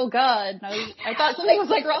I was like, oh God. And I thought something was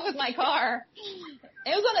like wrong with my car.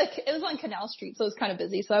 It was on Canal Street, so it was kind of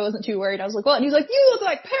busy, so I wasn't too worried. I was like, what? And he was like, you look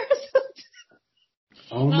like Paris Hilton.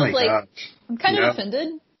 Oh my God. I'm kind of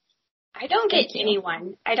offended. I don't get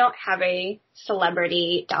anyone. I don't have a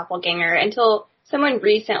celebrity doppelganger until someone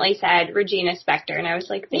recently said Regina Spektor, and I was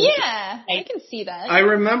like, yeah, I can see that. I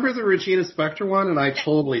remember the Regina Spektor one, and I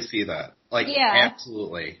totally see that. Like,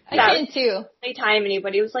 absolutely. I can too. Anytime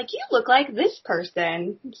anybody was like, you look like this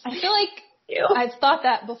person. I feel like I've thought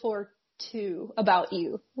that before too about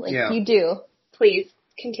you. Like, you do. Please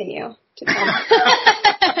continue to tell me.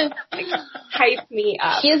 Like, hype me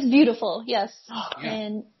up. She is beautiful, yes.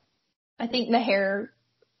 And I think the hair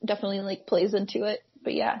definitely like plays into it.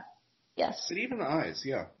 But yeah. Yes. But even the eyes,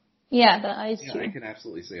 yeah. Yeah, the eyes too. I can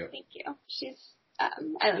absolutely see it. Thank you. She's,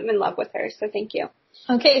 I'm in love with her, so thank you.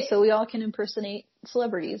 Okay, so we all can impersonate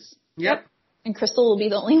celebrities. Yep. And Crystal will be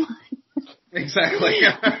the only one. Exactly.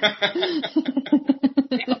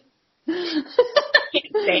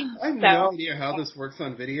 I have no idea how this works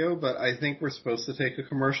on video, but I think we're supposed to take a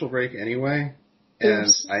commercial break anyway.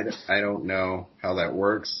 And I don't know how that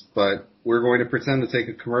works, but we're going to pretend to take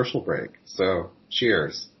a commercial break. So,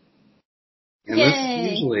 cheers. And this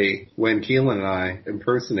is usually when Keelan and I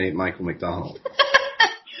impersonate Michael McDonald.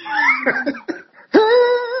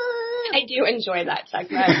 I do enjoy that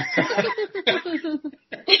segment.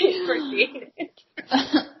 Appreciate it.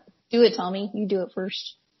 Do it, Tommy. You do it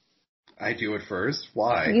first. I do it first?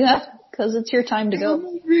 Why? Yeah, because it's your time to go.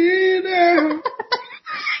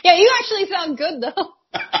 Yeah, you actually sound good, though.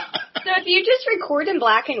 So if you just record in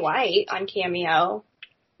black and white on Cameo,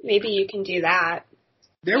 maybe you can do that.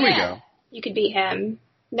 There we go. You could be him.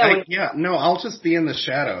 I'll just be in the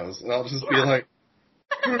shadows. I'll just be like,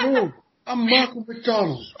 hello, I'm Michael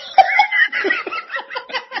McDonald.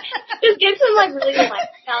 Just get some, like, really light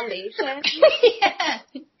foundation. Yeah.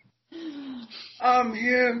 I'm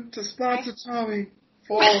here to sponsor Tommy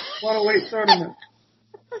for What a Weight Tournament.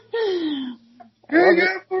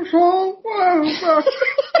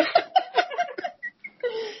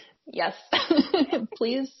 Yes.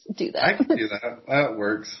 Please do that. I can do that. That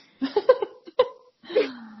works.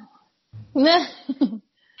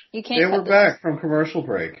 You can't. We're back from commercial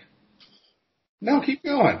break. No, keep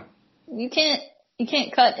going. You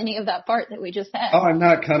can't cut any of that part that we just had. Oh, I'm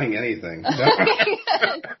not cutting anything.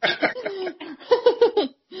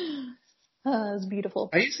 That was beautiful.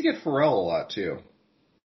 I used to get Pharrell a lot too.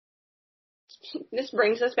 This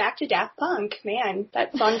brings us back to Daft Punk. Man,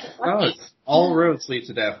 that song. All roads lead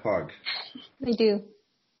to Daft Punk. They do.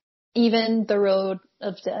 Even the road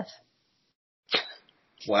of death.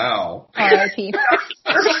 Wow. R.I.P.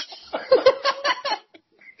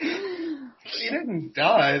 They didn't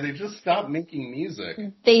die. They just stopped making music.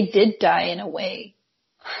 They did die in a way.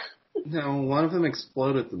 No, one of them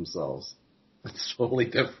exploded themselves. That's totally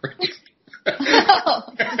different. Oh,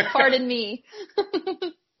 pardon me.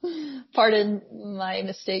 Pardon my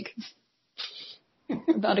mistake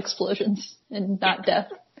about explosions and not death.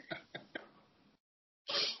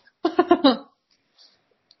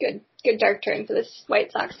 Good. Good dark turn for this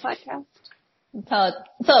White Sox podcast. That's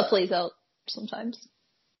how it plays out sometimes.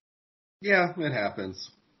 Yeah, it happens.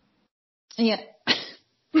 Yeah.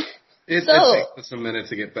 It takes us a minute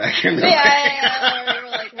to get back in there. Yeah. We're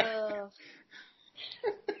like,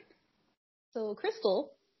 So,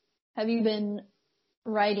 Crystal, have you been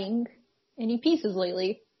writing any pieces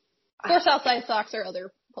lately for Southside Sox or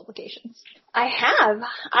other publications? I have.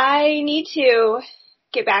 I need to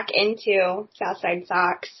get back into Southside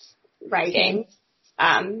Sox writing.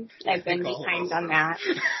 I've been behind on that.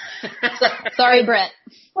 Sorry, Brett.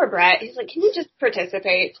 Poor Brett. He's like, can you just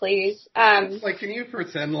participate, please? Like, can you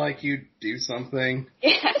pretend like you do something?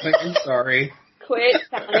 Yeah. Like, I'm sorry. Quit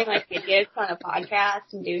sounding like idiots on a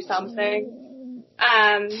podcast and do something.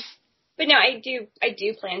 But no, I do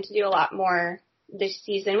plan to do a lot more this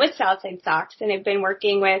season with Southside Sox, and I've been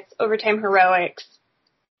working with Overtime Heroics.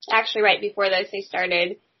 Actually, right before this, I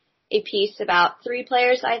started a piece about 3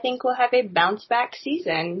 players I think will have a bounce-back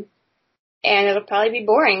season. And it'll probably be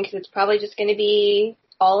boring because it's probably just going to be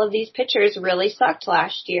all of these pitchers really sucked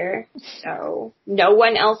last year. So no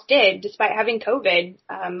one else did, despite having COVID.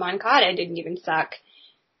 Moncada didn't even suck.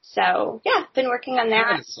 So, yeah, been working on that. He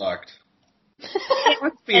kind of sucked.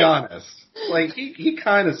 Let's be honest. Like, he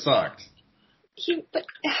kind of sucked.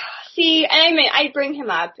 I bring him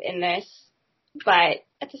up in this, but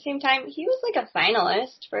at the same time, he was like a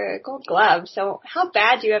finalist for a Gold Glove. So how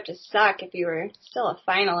bad do you have to suck if you were still a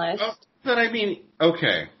finalist? Oh, but I mean,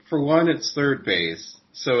 okay, for one, it's third base.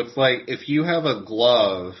 So it's like, if you have a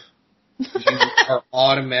glove, you are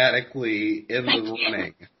automatically in the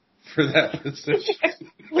running for that position.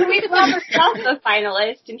 Luis Robert was a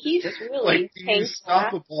finalist, and he just really like, do you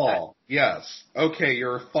stop a ball? Yes. Okay,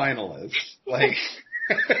 you're a finalist. Like,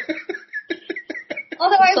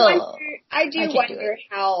 although I do wonder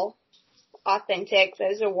how authentic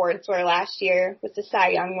those awards were last year with the Cy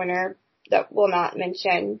Young winner that we'll not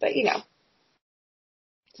mention, but you know.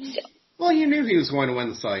 Still. Well, you knew he was going to win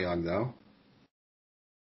the Cy Young, though.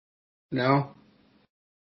 No?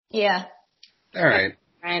 Yeah. All right.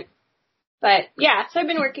 Right. But, yeah, so I've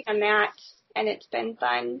been working on that, and it's been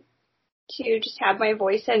fun to just have my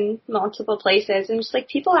voice in multiple places, and just, like,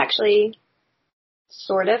 people actually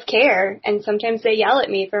sort of care, and sometimes they yell at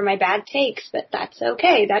me for my bad takes, but that's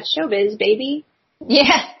okay. That's showbiz, baby.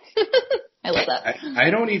 Yeah. I love that. I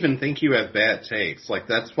don't even think you have bad takes. Like,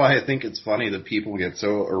 that's why I think it's funny that people get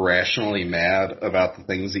so irrationally mad about the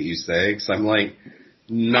things that you say, because I'm like,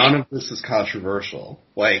 none of this is controversial.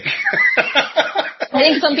 Like, I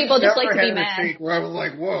think some people just like to be mad. Where I was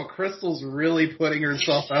like, whoa, Crystal's really putting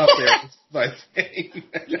herself out there by saying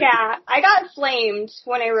that. Yeah, I got flamed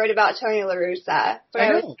when I wrote about Tony La Russa.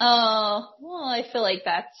 Well, I feel like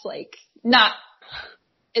that's like not,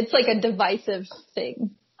 it's like a divisive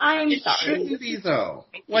thing. I'm sorry. It shouldn't be, though.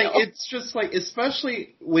 Like, it's just like,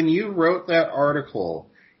 especially when you wrote that article,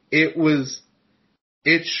 it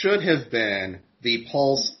should have been the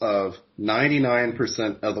pulse of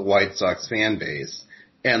 99% of the White Sox fan base,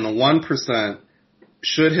 and the 1%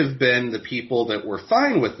 should have been the people that were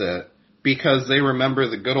fine with it because they remember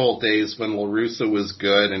the good old days when La Russa was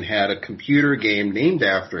good and had a computer game named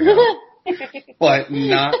after him, but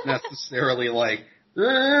not necessarily like,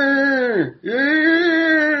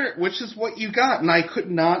 which is what you got, and I could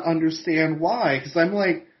not understand why, because I'm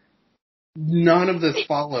like, none of this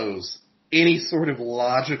follows any sort of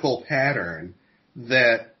logical pattern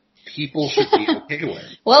that people should be okay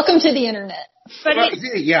with. Welcome to the internet. But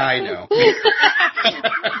yeah, I know.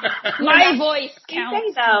 My voice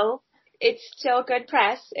counts. Though, it's still good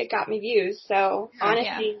press. It got me views. So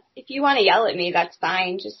honestly, if you want to yell at me, that's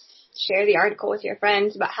fine. Just share the article with your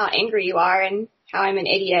friends about how angry you are and how I'm an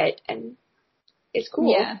idiot, and it's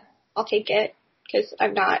cool. Yeah. I'll take it because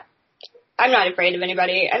I'm not afraid of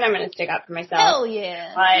anybody, and I'm going to stick up for myself. Hell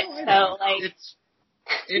yeah. But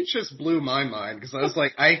it just blew my mind because I was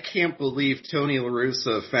like, I can't believe Tony La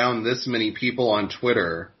Russa found this many people on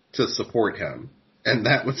Twitter to support him, and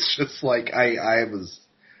that was just like I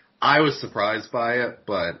was surprised by it,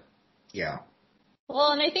 but yeah.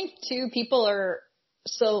 Well, and I think too, people are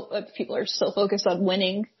so focused on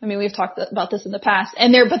winning. I mean, we've talked about this in the past,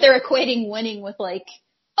 and they're equating winning with like,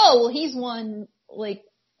 oh, well, he's won like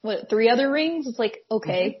 3 other rings. It's like,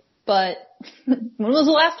 okay, but when was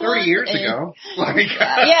the last 30 one? years ago. Like,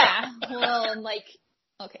 yeah. Well, and like,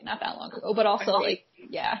 okay, not that long ago, but also like,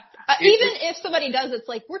 yeah. Even if somebody does, it's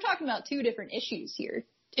like, we're talking about 2 different issues here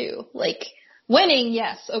too. Like, winning,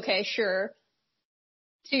 yes, okay, sure.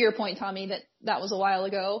 To your point, Tommy, that was a while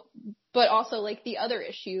ago. But also, like, the other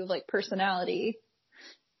issue of, like, personality.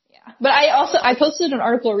 Yeah. But I posted an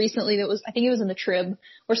article recently that was, I think it was in the Trib,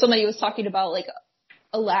 where somebody was talking about, like,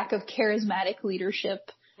 a lack of charismatic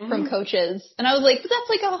leadership from coaches. And I was like, but that's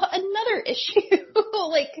like another issue.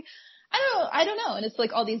 Like, I don't know. And it's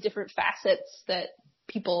like all these different facets that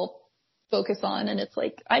people focus on. And it's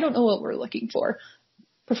like, I don't know what we're looking for.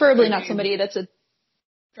 Preferably not somebody that's a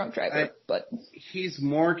drunk driver, but he's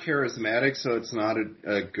more charismatic, so it's not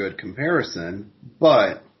a good comparison.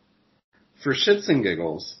 But for shits and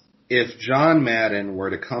giggles, if John Madden were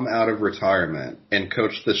to come out of retirement and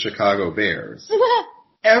coach the Chicago Bears,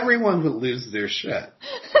 everyone would lose their shit.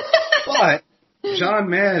 But John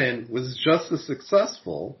Madden was just as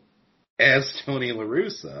successful as Tony La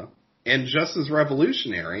Russa and just as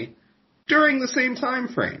revolutionary during the same time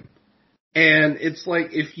frame. And it's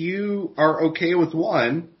like, if you are okay with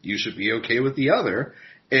one, you should be okay with the other.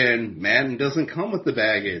 And Madden doesn't come with the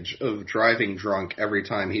baggage of driving drunk every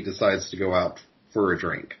time he decides to go out for a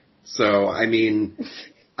drink. So, I mean,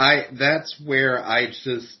 that's where I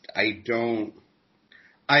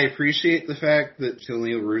appreciate the fact that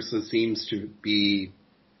Tony La Russa seems to be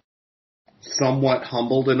somewhat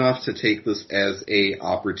humbled enough to take this as a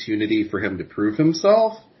opportunity for him to prove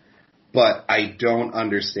himself. But I don't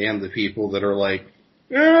understand the people that are like,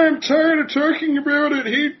 I'm tired of talking about it.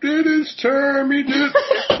 He did his term. He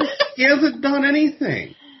hasn't done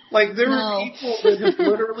anything. Like, there are people that have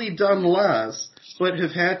literally done less, but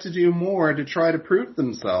have had to do more to try to prove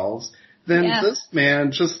themselves than this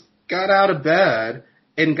man just got out of bed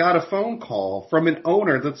and got a phone call from an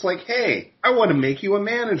owner that's like, hey, I want to make you a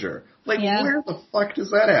manager. Like, where the fuck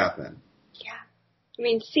does that happen? Yeah. I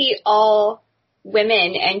mean, see all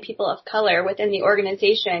women and people of color within the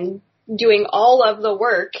organization doing all of the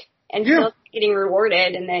work and still getting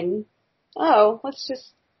rewarded, and then, let's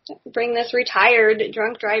just bring this retired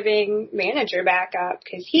drunk driving manager back up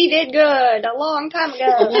because he did good a long time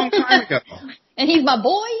ago. And he's my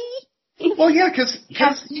boy. Well, yeah, because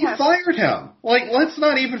he fired him. Like, let's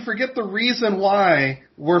not even forget the reason why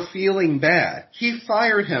we're feeling bad. He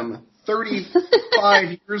fired him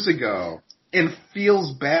 35 years ago and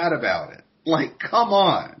feels bad about it. Like, come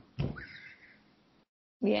on.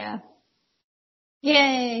 Yeah.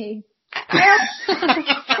 Yay.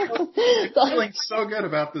 I'm feeling so good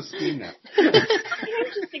about this team now. I want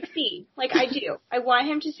him to succeed. Like, I do. I want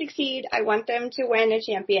him to succeed. I want them to win a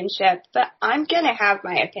championship. But I'm going to have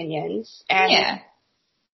my opinions. And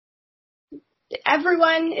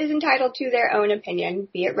everyone is entitled to their own opinion,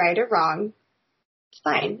 be it right or wrong. It's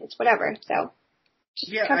fine. It's whatever. So,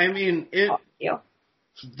 I mean,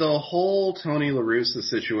 the whole Tony La Russa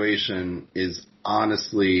situation is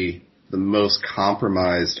honestly the most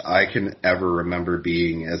compromised I can ever remember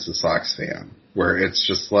being as a Sox fan, where it's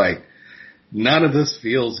just like, none of this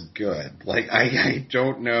feels good. Like, I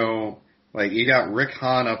don't know, like, you got Rick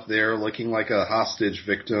Hahn up there looking like a hostage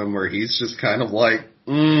victim, where he's just kind of like,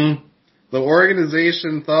 the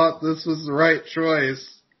organization thought this was the right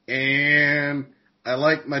choice, and I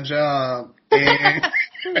like my job, and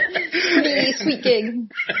pretty sweet gig.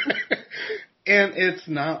 And it's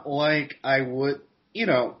not like I would,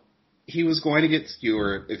 he was going to get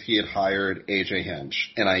skewered if he had hired AJ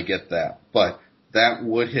Hinch, and I get that. But that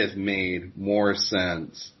would have made more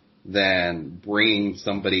sense than bringing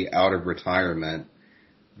somebody out of retirement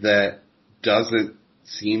that doesn't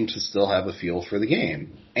seem to still have a feel for the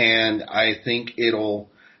game. And I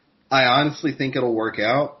honestly think it'll work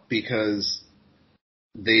out because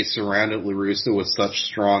they surrounded La Russa with such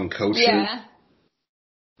strong coaching. Yeah.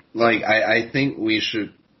 Like, I think we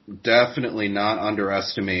should definitely not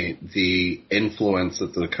underestimate the influence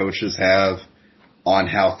that the coaches have on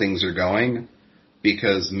how things are going,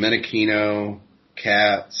 because Menachino,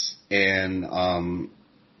 Katz, and,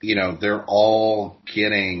 they're all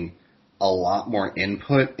getting a lot more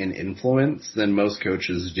input and influence than most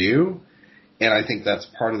coaches do. And I think that's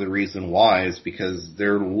part of the reason why, is because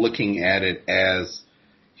they're looking at it as,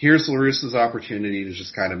 here's La Russa's opportunity to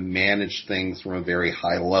just kind of manage things from a very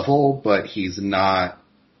high level, but he's not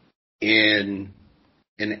in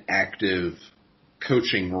an active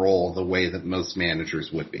coaching role the way that most managers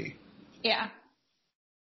would be. Yeah.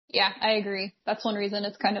 Yeah, I agree. That's one reason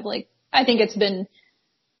it's kind of like, I think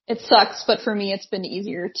it sucks, but for me it's been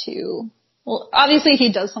easier to, obviously if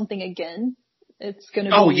he does something again, it's going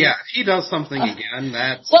to be. Oh yeah, if he does something again,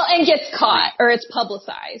 that's. Well, and gets caught, or it's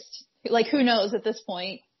publicized. Like, who knows at this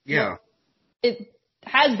point? Yeah. It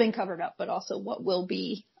has been covered up, but also what will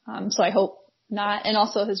be. So I hope not. And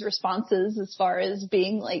also his responses as far as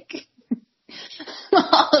being like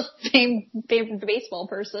favorite baseball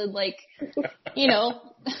person, like,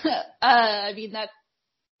 I mean, that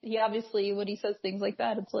he obviously, when he says things like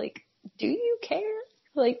that, it's like, do you care?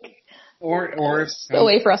 Like, or if a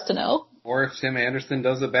way for us to know. Or if Tim Anderson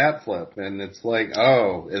does a bat flip, and it's like,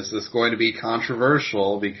 oh, is this going to be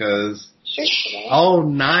controversial because... Sure. Oh,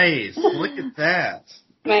 nice. Look at that.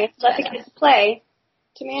 Might let the kids play.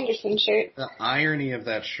 Tim Anderson shirt. The irony of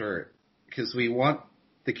that shirt, because we want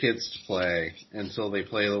the kids to play until they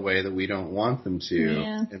play the way that we don't want them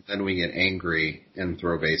to, and then we get angry and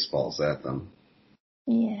throw baseballs at them.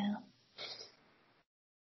 Yeah.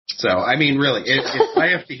 So, I mean, really, if I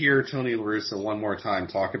have to hear Tony La Russa one more time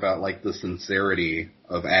talk about, like, the sincerity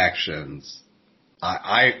of actions,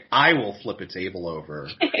 I will flip a table over.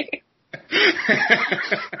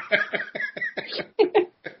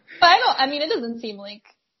 It doesn't seem like,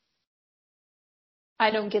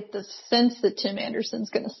 I don't get the sense that Tim Anderson's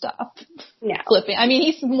going to stop flipping. I mean,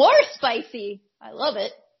 he's more spicy. I love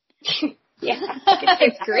it. Yeah.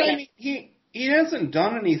 It's great. I mean, he hasn't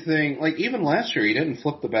done anything, like, even last year he didn't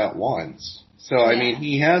flip the bat once. So, I mean,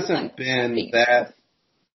 he hasn't been that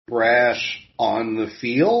brash on the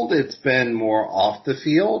field. It's been more off the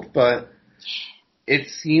field, but it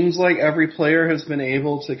seems like every player has been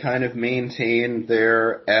able to kind of maintain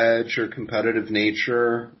their edge or competitive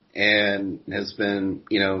nature and has been,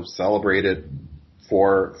 celebrated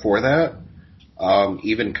for that.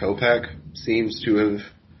 Even Kopech seems to have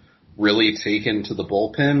really taken to the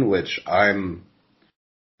bullpen, which I'm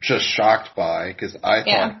just shocked by, because I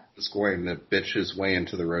thought he was going to bitch his way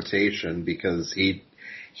into the rotation, because he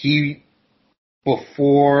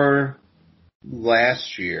before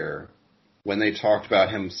last year, when they talked about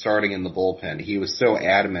him starting in the bullpen, he was so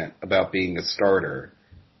adamant about being a starter.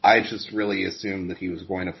 I just really assumed that he was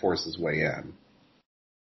going to force his way in.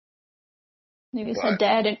 Maybe it's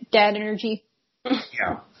dad energy.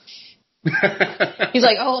 Yeah. He's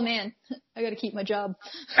like, oh man, I gotta keep my job.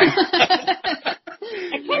 I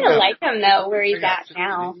kind of like him though, where he's at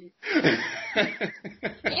now.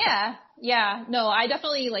 Yeah. No, I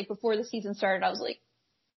definitely, like, before the season started, I was like,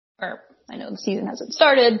 or I know the season hasn't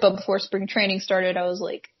started, but before spring training started, I was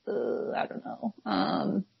like, I don't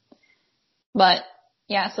know. But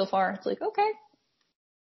yeah, so far it's like, okay.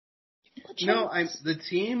 The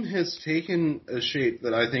team has taken a shape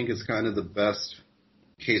that I think is kind of the best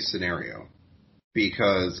case scenario,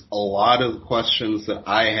 because a lot of the questions that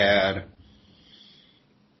I had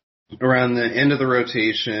around the end of the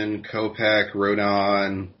rotation, Kopech,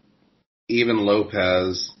 Rodon, even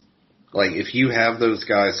Lopez, like, if you have those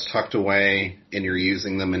guys tucked away and you're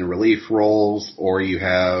using them in relief roles, or you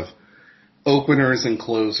have openers and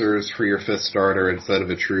closers for your fifth starter instead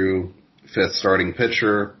of a true fifth starting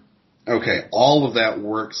pitcher, okay, all of that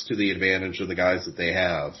works to the advantage of the guys that they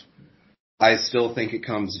have. I still think it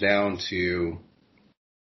comes down to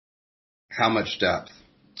how much depth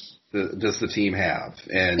does the team have,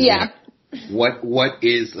 and what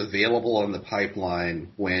is available in the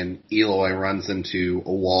pipeline when Eloy runs into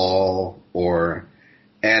a wall or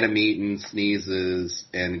Adam Eaton sneezes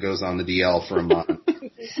and goes on the DL for a month.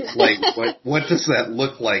 Like, what does that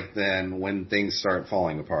look like then when things start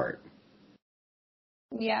falling apart?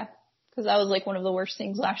 Yeah, because that was like one of the worst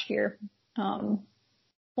things last year.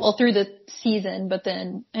 Well, through the season, but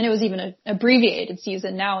then, and it was even an abbreviated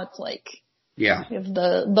season. Now it's like, you have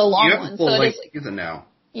the long one. So it is like, season now.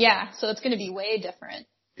 Yeah, so it's going to be way different.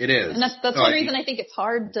 It is. And that's one reason I think it's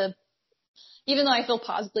hard to, even though I feel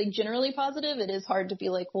generally positive, it is hard to be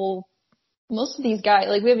like, well, most of these guys,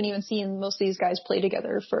 like, we haven't even seen most of these guys play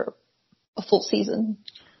together for a full season.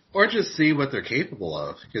 Or just see what they're capable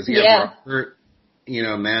of. Because you have Robert,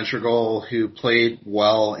 Madrigal, who played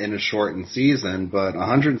well in a shortened season, but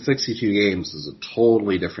 162 games is a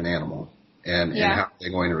totally different animal. And how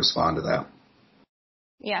they're going to respond to that.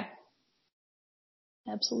 Yeah.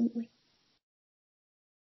 Absolutely.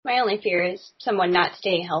 My only fear is someone not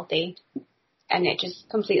staying healthy and it just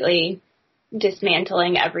completely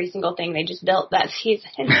dismantling every single thing they just built that season.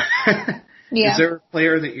 Is there a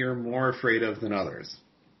player that you're more afraid of than others?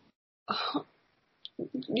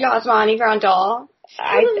 Yasmani Grandal.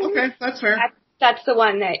 Okay, that's fair. That's the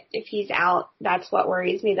one that, if he's out, that's what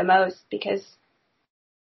worries me the most, because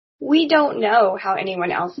we don't know how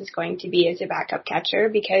anyone else is going to be as a backup catcher,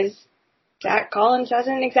 because Zach Collins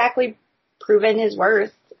hasn't exactly proven his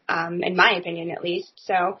worth, in my opinion at least.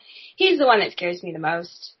 So he's the one that scares me the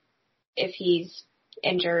most if he's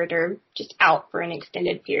injured or just out for an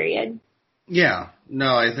extended period. Yeah,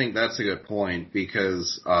 no, I think that's a good point,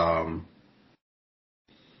 because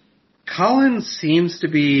Collins seems to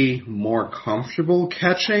be more comfortable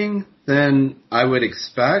catching than I would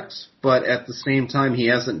expect, but at the same time, he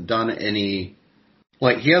hasn't done he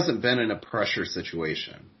hasn't been in a pressure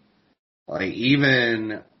situation. Like,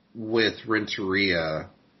 even with Renteria,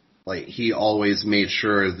 Like, he always made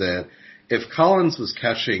sure that if Collins was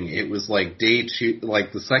catching, it was like day 2,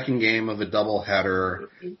 like the second game of a doubleheader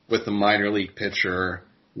with a minor league pitcher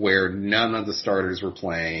where none of the starters were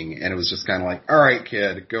playing, and it was just kind of like, all right,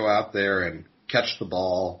 kid, go out there and catch the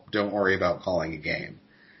ball. Don't worry about calling a game.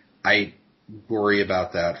 I worry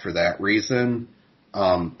about that for that reason.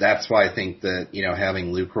 That's why I think that,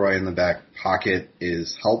 having Lucroy in the back pocket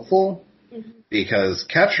is helpful. Because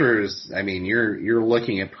catchers, I mean, you're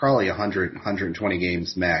looking at probably 100, 120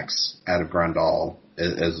 games max out of Grandal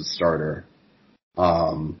as a starter.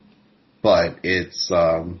 But it's,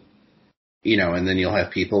 and then you'll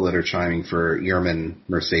have people that are chiming for Yerman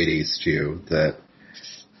Mercedes too, that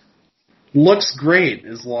looks great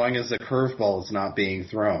as long as a curveball is not being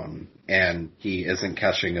thrown and he isn't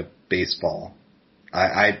catching a baseball.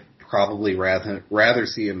 I'd probably rather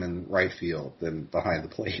see him in right field than behind the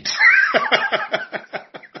plate.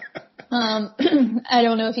 I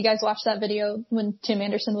don't know if you guys watched that video when Tim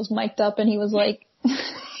Anderson was mic'd up and he was like,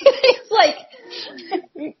 he's like,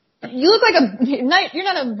 you look like you're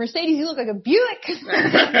not a Mercedes, you look like a Buick.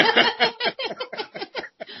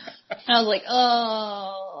 I was like,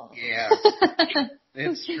 oh. Yeah.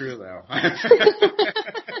 It's true though.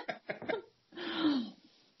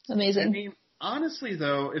 Amazing. I mean, honestly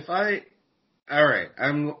though,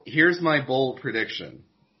 here's my bold prediction.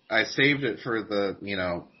 I saved it for the,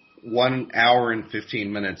 1 hour and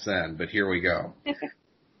 15 minutes in, but here we go.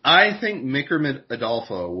 I think Micker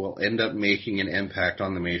Adolfo will end up making an impact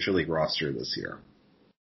on the Major League roster this year.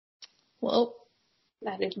 Well,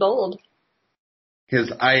 that is bold.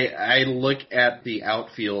 Because I look at the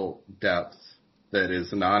outfield depth that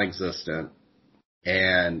is non-existent,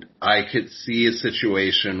 and I could see a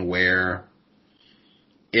situation where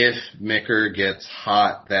if Micker gets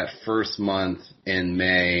hot that first month in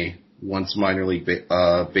May, once minor league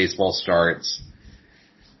baseball starts,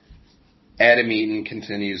 Adam Eaton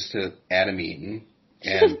continues to Adam Eaton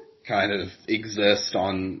and kind of exist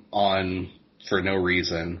on for no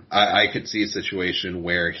reason. I could see a situation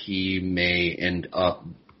where he may end up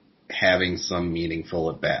having some meaningful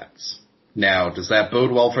at-bats. Now, does that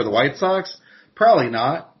bode well for the White Sox? Probably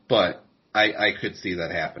not, but I could see that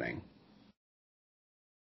happening.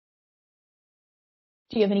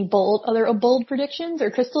 Do you have any other bold predictions?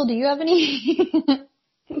 Or Crystal, do you have any?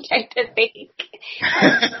 I'm trying to think.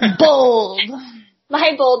 Bold.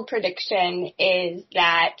 My bold prediction is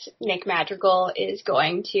that Nick Madrigal is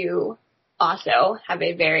going to also have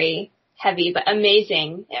a very heavy but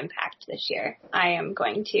amazing impact this year. I am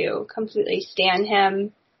going to completely stan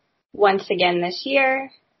him once again this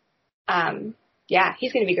year.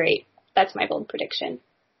 He's going to be great. That's my bold prediction.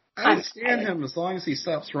 I stan him as long as he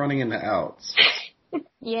stops running into outs.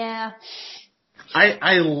 Yeah.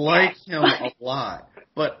 I like him a lot,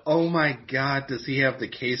 but oh my God, does he have the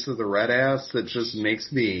case of the red ass that just makes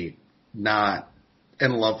me not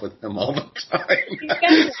in love with him all the time.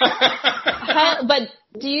 But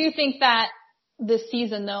do you think that this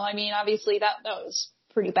season, though, I mean, obviously that was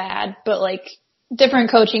pretty bad, but like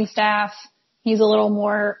different coaching staff, he has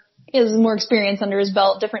more experience under his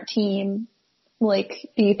belt, different team. Like,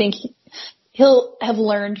 do you think he'll have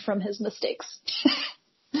learned from his mistakes?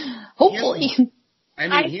 Hopefully.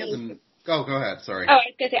 He hasn't. Go ahead. Sorry. Oh, I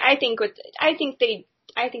was gonna say, I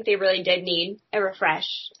think they really did need a refresh,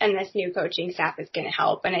 and this new coaching staff is going to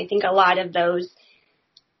help. And I think a lot of those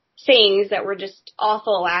things that were just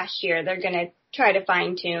awful last year, they're going to try to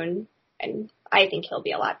fine tune, and I think he'll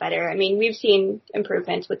be a lot better. I mean, we've seen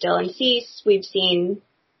improvements with Dylan Cease.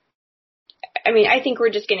 I think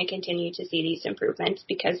we're just going to continue to see these improvements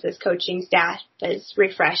because this coaching staff has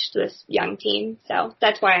refreshed this young team. So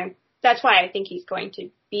that's why I think he's going to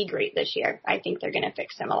be great this year. I think they're going to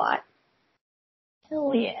fix him a lot.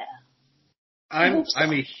 Hell yeah. I'm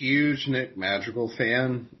a huge Nick Madrigal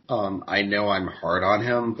fan. I know I'm hard on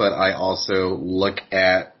him, but I also look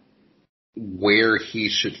at where he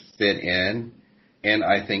should fit in, and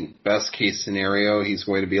I think best case scenario, he's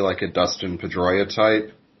going to be like a Dustin Pedroia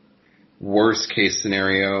type. Worst case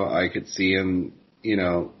scenario, I could see him,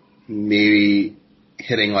 maybe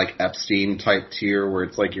hitting like Epstein type tier where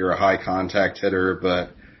it's like you're a high contact hitter,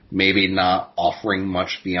 but maybe not offering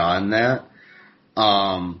much beyond that.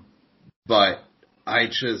 But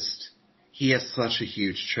he has such a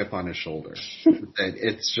huge chip on his shoulder that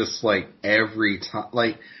it's just like every time,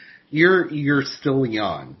 like you're still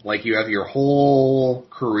young. Like you have your whole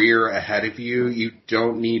career ahead of you. You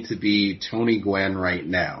don't need to be Tony Gwynn right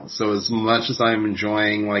now. So as much as I'm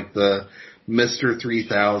enjoying like the Mr.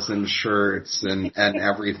 3000 shirts and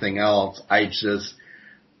everything else, I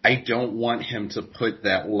don't want him to put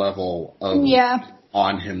that level of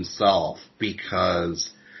on himself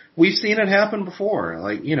because we've seen it happen before.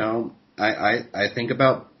 Like, you know, I think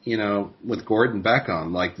about, you know, with Gordon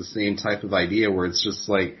Beckham, like the same type of idea where it's just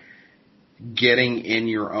like getting in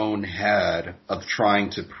your own head of trying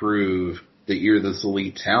to prove that you're this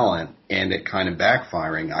elite talent and it kind of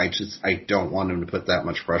backfiring. I don't want him to put that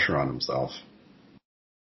much pressure on himself.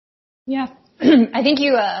 Yeah. I think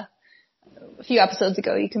you, a few episodes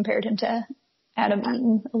ago, you compared him to Adam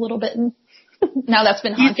Eaton a little bit, and now that's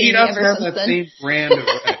been haunting me ever since then. Same brand of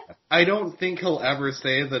I don't think he'll ever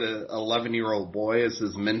say that an 11-year-old boy is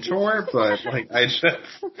his mentor, but like I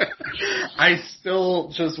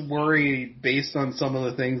still just worry based on some of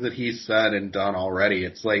the things that he's said and done already.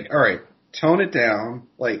 It's like, all right, tone it down.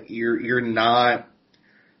 Like you're not.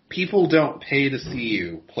 People don't pay to see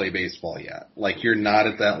you play baseball yet. Like you're not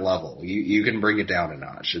at that level. You can bring it down a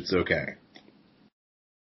notch. It's okay.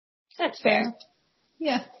 That's fair.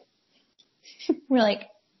 Yeah. We're like,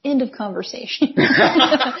 end of conversation.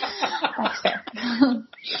 That's fair.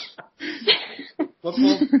 What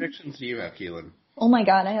bold predictions do you have, Keelan? Oh my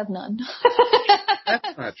God, I have none.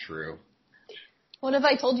 That's not true. What have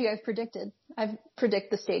I told you I've predicted? I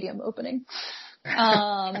predict the stadium opening.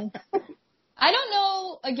 I don't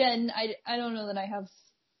know. Again, I don't know that I have.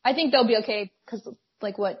 I think they'll be okay because,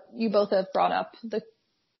 like what you both have brought up, the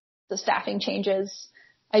staffing changes.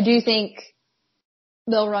 I do think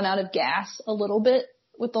they'll run out of gas a little bit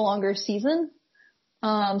with the longer season. So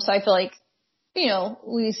I feel like, you know, at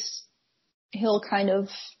least he'll kind of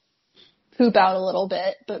poop out a little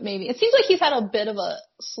bit, but maybe it seems like he's had a bit of a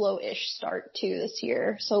slow-ish start too this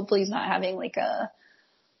year. So hopefully he's not having like a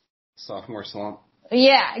sophomore slump.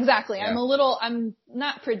 Yeah, exactly. Yeah. I'm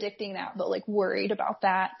not predicting that, but like worried about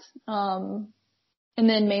that. And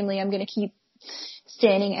then mainly I'm going to keep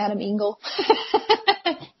standing Adam Engel.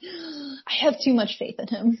 I have too much faith in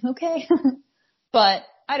him. Okay. But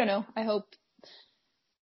I don't know. I hope,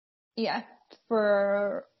 yeah,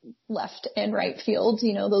 for left and right field,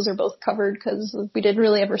 you know, those are both covered because we didn't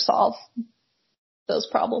really ever solve those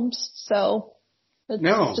problems. So it's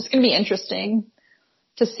just going to be interesting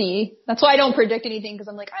to see. That's why I don't predict anything because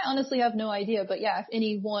I'm like, I honestly have no idea. But yeah, if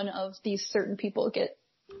any one of these certain people get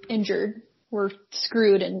injured, we're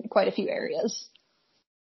screwed in quite a few areas.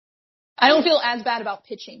 I don't feel as bad about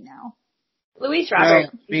pitching now. Luis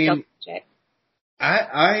Robert.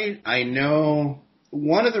 I know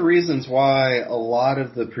one of the reasons why a lot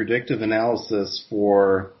of the predictive analysis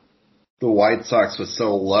for the White Sox was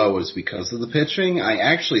so low is because of the pitching. I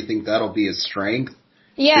actually think that'll be a strength.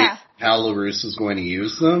 Yeah. How La Russa is going to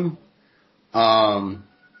use them.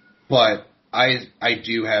 But I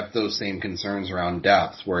do have those same concerns around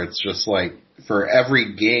depth where it's just like for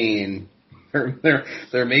every gain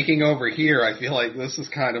they're making over here, I feel like this is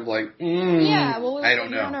kind of like, yeah, well, I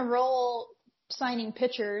don't know. We were on a roll signing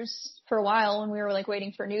pitchers for a while when we were like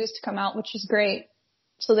waiting for news to come out, which is great.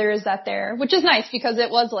 So there is that there, which is nice because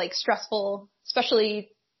it was like stressful,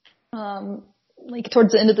 especially, like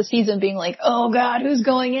towards the end of the season being like, oh God, who's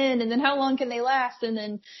going in? And then how long can they last? And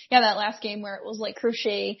then, yeah, that last game where it was like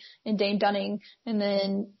Crochet and Dane Dunning. And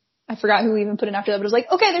then I forgot who even put in after that, but it was like,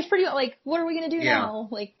 okay, there's pretty, like, what are we going to do now?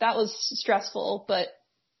 Like that was stressful, but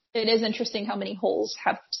it is interesting how many holes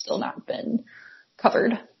have still not been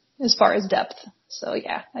covered as far as depth. So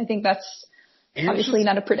yeah, I think that's obviously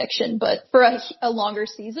not a prediction, but for a longer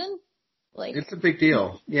season, like. It's a big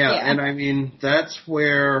deal. Yeah. And I mean, that's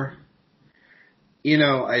where, you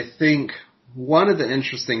know, I think one of the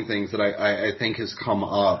interesting things that I think has come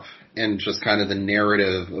up in just kind of the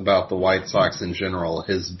narrative about the White Sox in general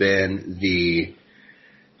has been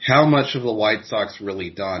how much of the White Sox really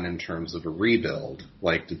done in terms of a rebuild.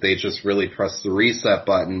 Like, did they just really press the reset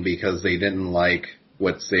button because they didn't like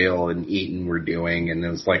what Sale and Eaton were doing, and it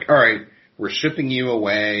was like, all right, we're shipping you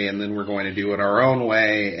away, and then we're going to do it our own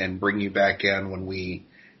way and bring you back in when we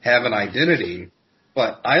have an identity.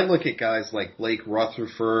 But I look at guys like Blake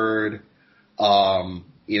Rutherford,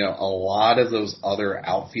 you know, a lot of those other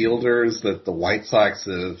outfielders that the White Sox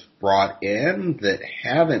have brought in that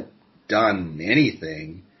haven't done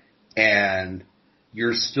anything, and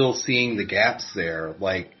you're still seeing the gaps there.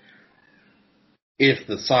 Like, if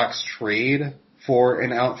the Sox trade for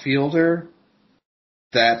an outfielder,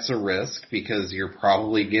 that's a risk because you're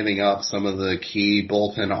probably giving up some of the key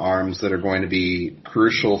bullpen arms that are going to be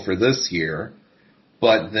crucial for this year.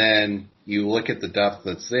 But then you look at the depth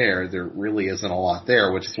that's there really isn't a lot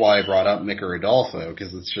there, which is why I brought up Micker Adolfo,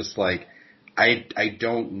 because it's just like, I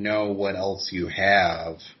don't know what else you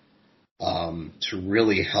have to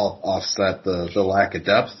really help offset the lack of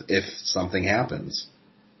depth if something happens.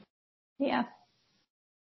 Yeah.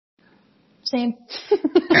 Same.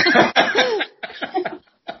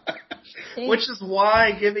 Which is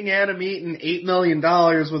why giving Adam Eaton $8 million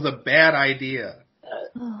was a bad idea.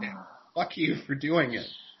 Fuck you for doing it.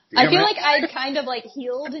 I feel like I'd kind of like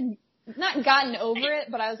healed and not gotten over it,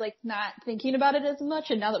 but I was like not thinking about it as much.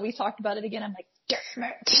 And now that we've talked about it again, I'm like, damn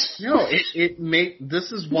it. No,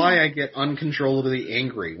 this is why I get uncontrollably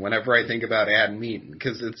angry whenever I think about Adam Eaton,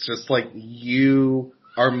 because it's just like you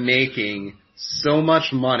are making so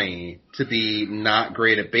much money to be not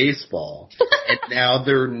great at baseball, and now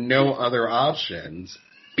there are no other options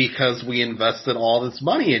because we invested all this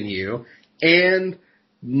money in you, and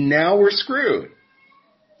now we're screwed.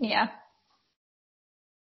 Yeah.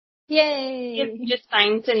 Yay! He just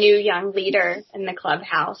finds a new young leader in the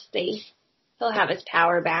clubhouse. He'll have his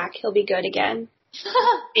power back. He'll be good again.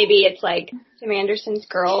 Maybe it's like Tim Anderson's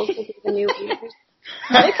girls will be the new leaders.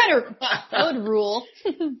 That would rule.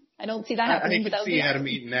 I don't see that happening. I can see Adam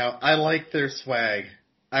Eaton now. I like their swag.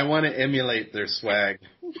 I want to emulate their swag.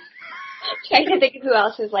 Trying to think of who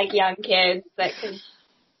else is like young kids that could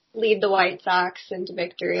lead the White Sox into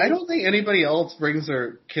victory. I don't think anybody else brings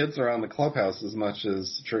their kids around the clubhouse as much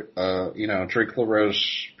as, Drake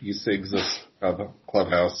LaRoche used to exist at the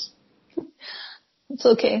clubhouse. It's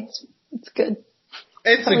okay. It's good.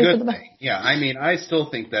 It's a good thing. Yeah, I mean, I still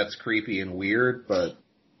think that's creepy and weird, but...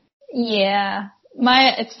 Yeah.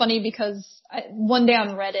 It's funny because one day on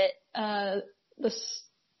Reddit,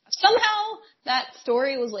 somehow that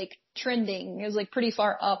story was like trending. It was like pretty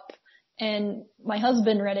far up. And my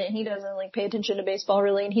husband read it, and he doesn't like pay attention to baseball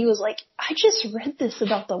really, and he was like, I just read this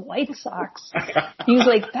about the White Sox. He was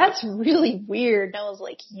like, that's really weird. And I was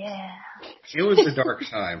like, yeah. It was a dark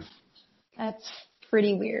time. That's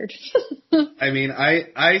pretty weird. I mean,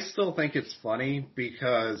 I still think it's funny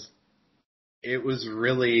because it was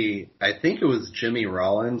really, I think it was Jimmy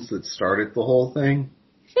Rollins that started the whole thing.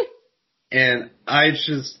 And I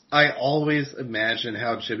always imagine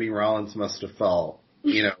how Jimmy Rollins must have felt.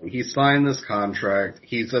 You know, he signed this contract.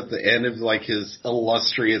 He's at the end of like his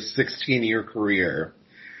illustrious 16-year career.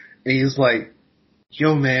 And he's like,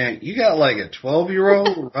 yo man, you got like a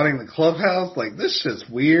 12-year-old running the clubhouse? Like, this shit's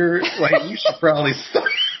weird. Like, you should probably stop.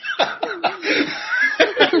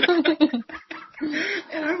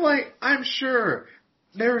 And I'm like, I'm sure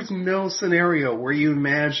there's no scenario where you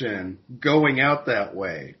imagine going out that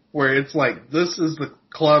way, where it's like, this is the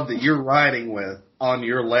club that you're riding with on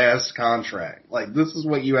your last contract. Like, this is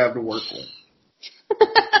what you have to work with.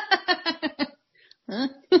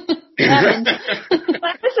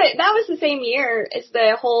 That was the same year as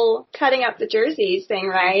the whole cutting up the jerseys thing,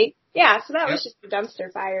 right? Yeah, so that was just a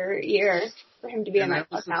dumpster fire year for him to be in that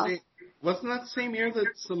clubhouse. Wasn't that the same year that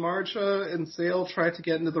Samardzija and Sale tried to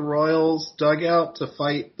get into the Royals dugout to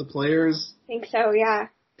fight the players? I think so, yeah.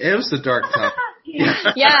 It was a dark time.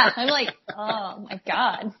 Yeah, I'm like, oh my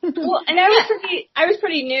god. Well, and I was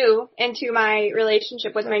pretty new into my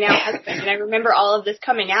relationship with my now husband, and I remember all of this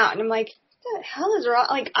coming out, and I'm like, what the hell is wrong?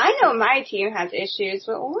 Like, I know my team has issues,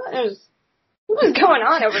 but what is going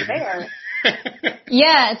on over there?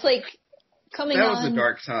 Yeah, it's like coming on. That was a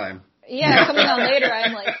dark time. Yeah, coming on later,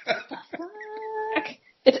 I'm like, what the fuck?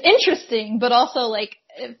 It's interesting, but also like,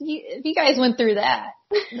 if you guys went through that,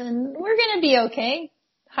 then we're gonna be okay.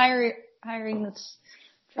 Hiring this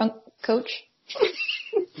drunk coach.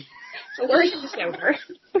 The worst is over.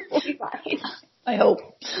 We'll be fine. I hope.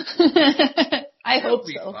 I hope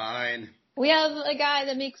so. Fine. We have a guy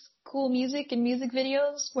that makes cool music and music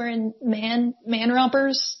videos wearing man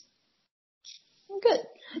rompers. Good.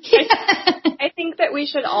 I think that we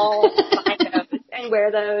should all buy those and wear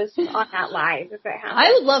those on that live if it happens.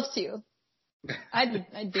 I would love to. I'd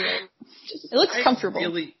do it. It looks comfortable.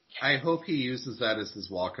 I hope he uses that as his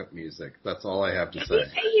walk-up music. That's all I have to say. Did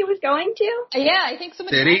he say he was going to? Yeah, I think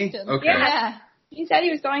somebody asked him. Okay. Yeah. He said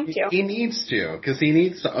he was going to. He needs to, because he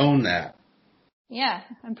needs to own that. Yeah,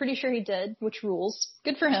 I'm pretty sure he did, which rules.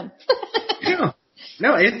 Good for him. Yeah.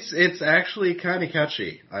 No, it's actually kind of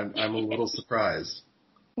catchy. I'm a little surprised.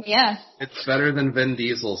 Yeah. It's better than Vin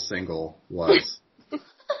Diesel's single was.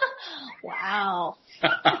 Wow.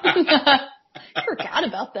 I forgot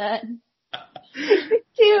about that.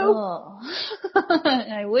 Too. Oh.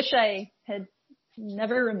 I wish I had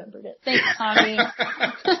never remembered it. Thanks, Tommy.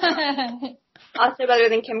 Also better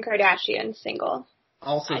than Kim Kardashian's single.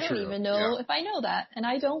 Also I don't true. even know if I know that, and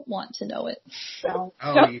I don't want to know it. So,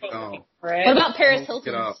 oh, you don't. What about Paris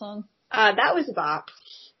Hilton's song? That was a bop.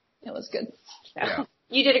 It was good. So, yeah.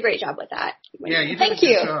 You did a great job with that. Yeah, you did Thank a good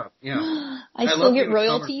you. job. Yeah. I still get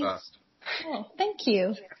royalties. Oh, thank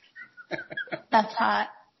you. That's hot.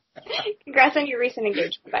 Congrats on your recent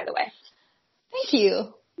engagement, by the way. Thank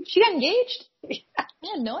you. She got engaged? I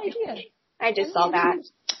had no idea. I just saw that.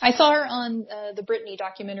 I saw her on the Britney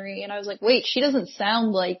documentary, and I was like, wait, she doesn't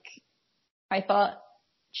sound like I thought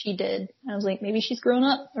she did. And I was like, maybe she's grown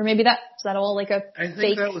up, or maybe is that all like a I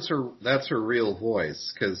think fake? that's her real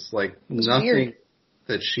voice, because like nothing weird.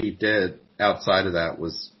 that she did outside of that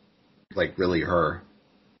was like really her.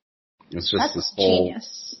 It's just That's this whole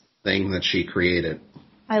genius. thing that she created.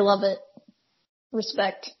 I love it.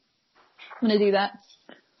 Respect. I'm gonna do that.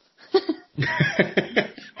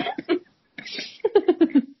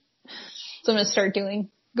 So I'm gonna start doing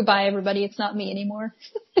goodbye everybody, it's not me anymore.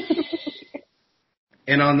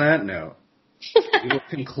 And on that note, we will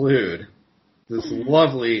conclude this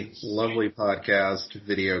lovely, lovely podcast,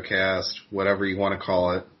 videocast, whatever you want to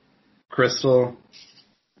call it. Crystal,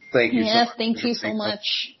 thank you. Yes, thank you so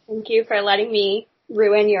much. Thank you for letting me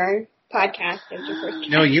ruin your podcast as your first guest.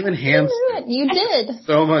 No, you enhanced it. You did.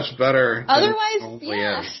 So much better. Otherwise,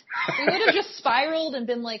 yeah. We would have just spiraled and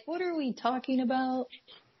been like, what are we talking about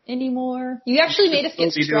anymore? You actually made us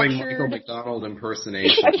get structured. Doing Michael McDonald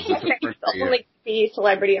impersonations. Only the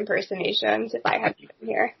celebrity impersonations if I had to come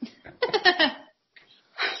here.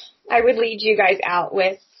 I would lead you guys out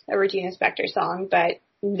with a Regina Spektor song, but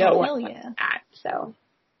no one wants that, so.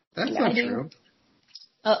 That's not true.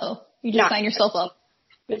 Uh-oh. You just sign yourself up.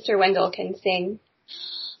 Mr. Wendell can sing.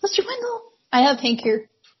 Mr. Wendell! I have Hank here.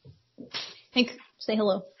 Hank, say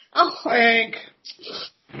hello. Oh, Hank!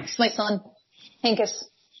 It's my son. Hankus.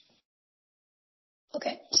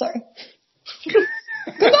 Okay, sorry.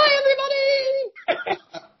 Goodbye, everybody!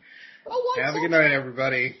 Have a good night,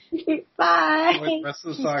 everybody. Bye. Enjoy the rest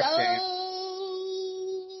of the soccer game.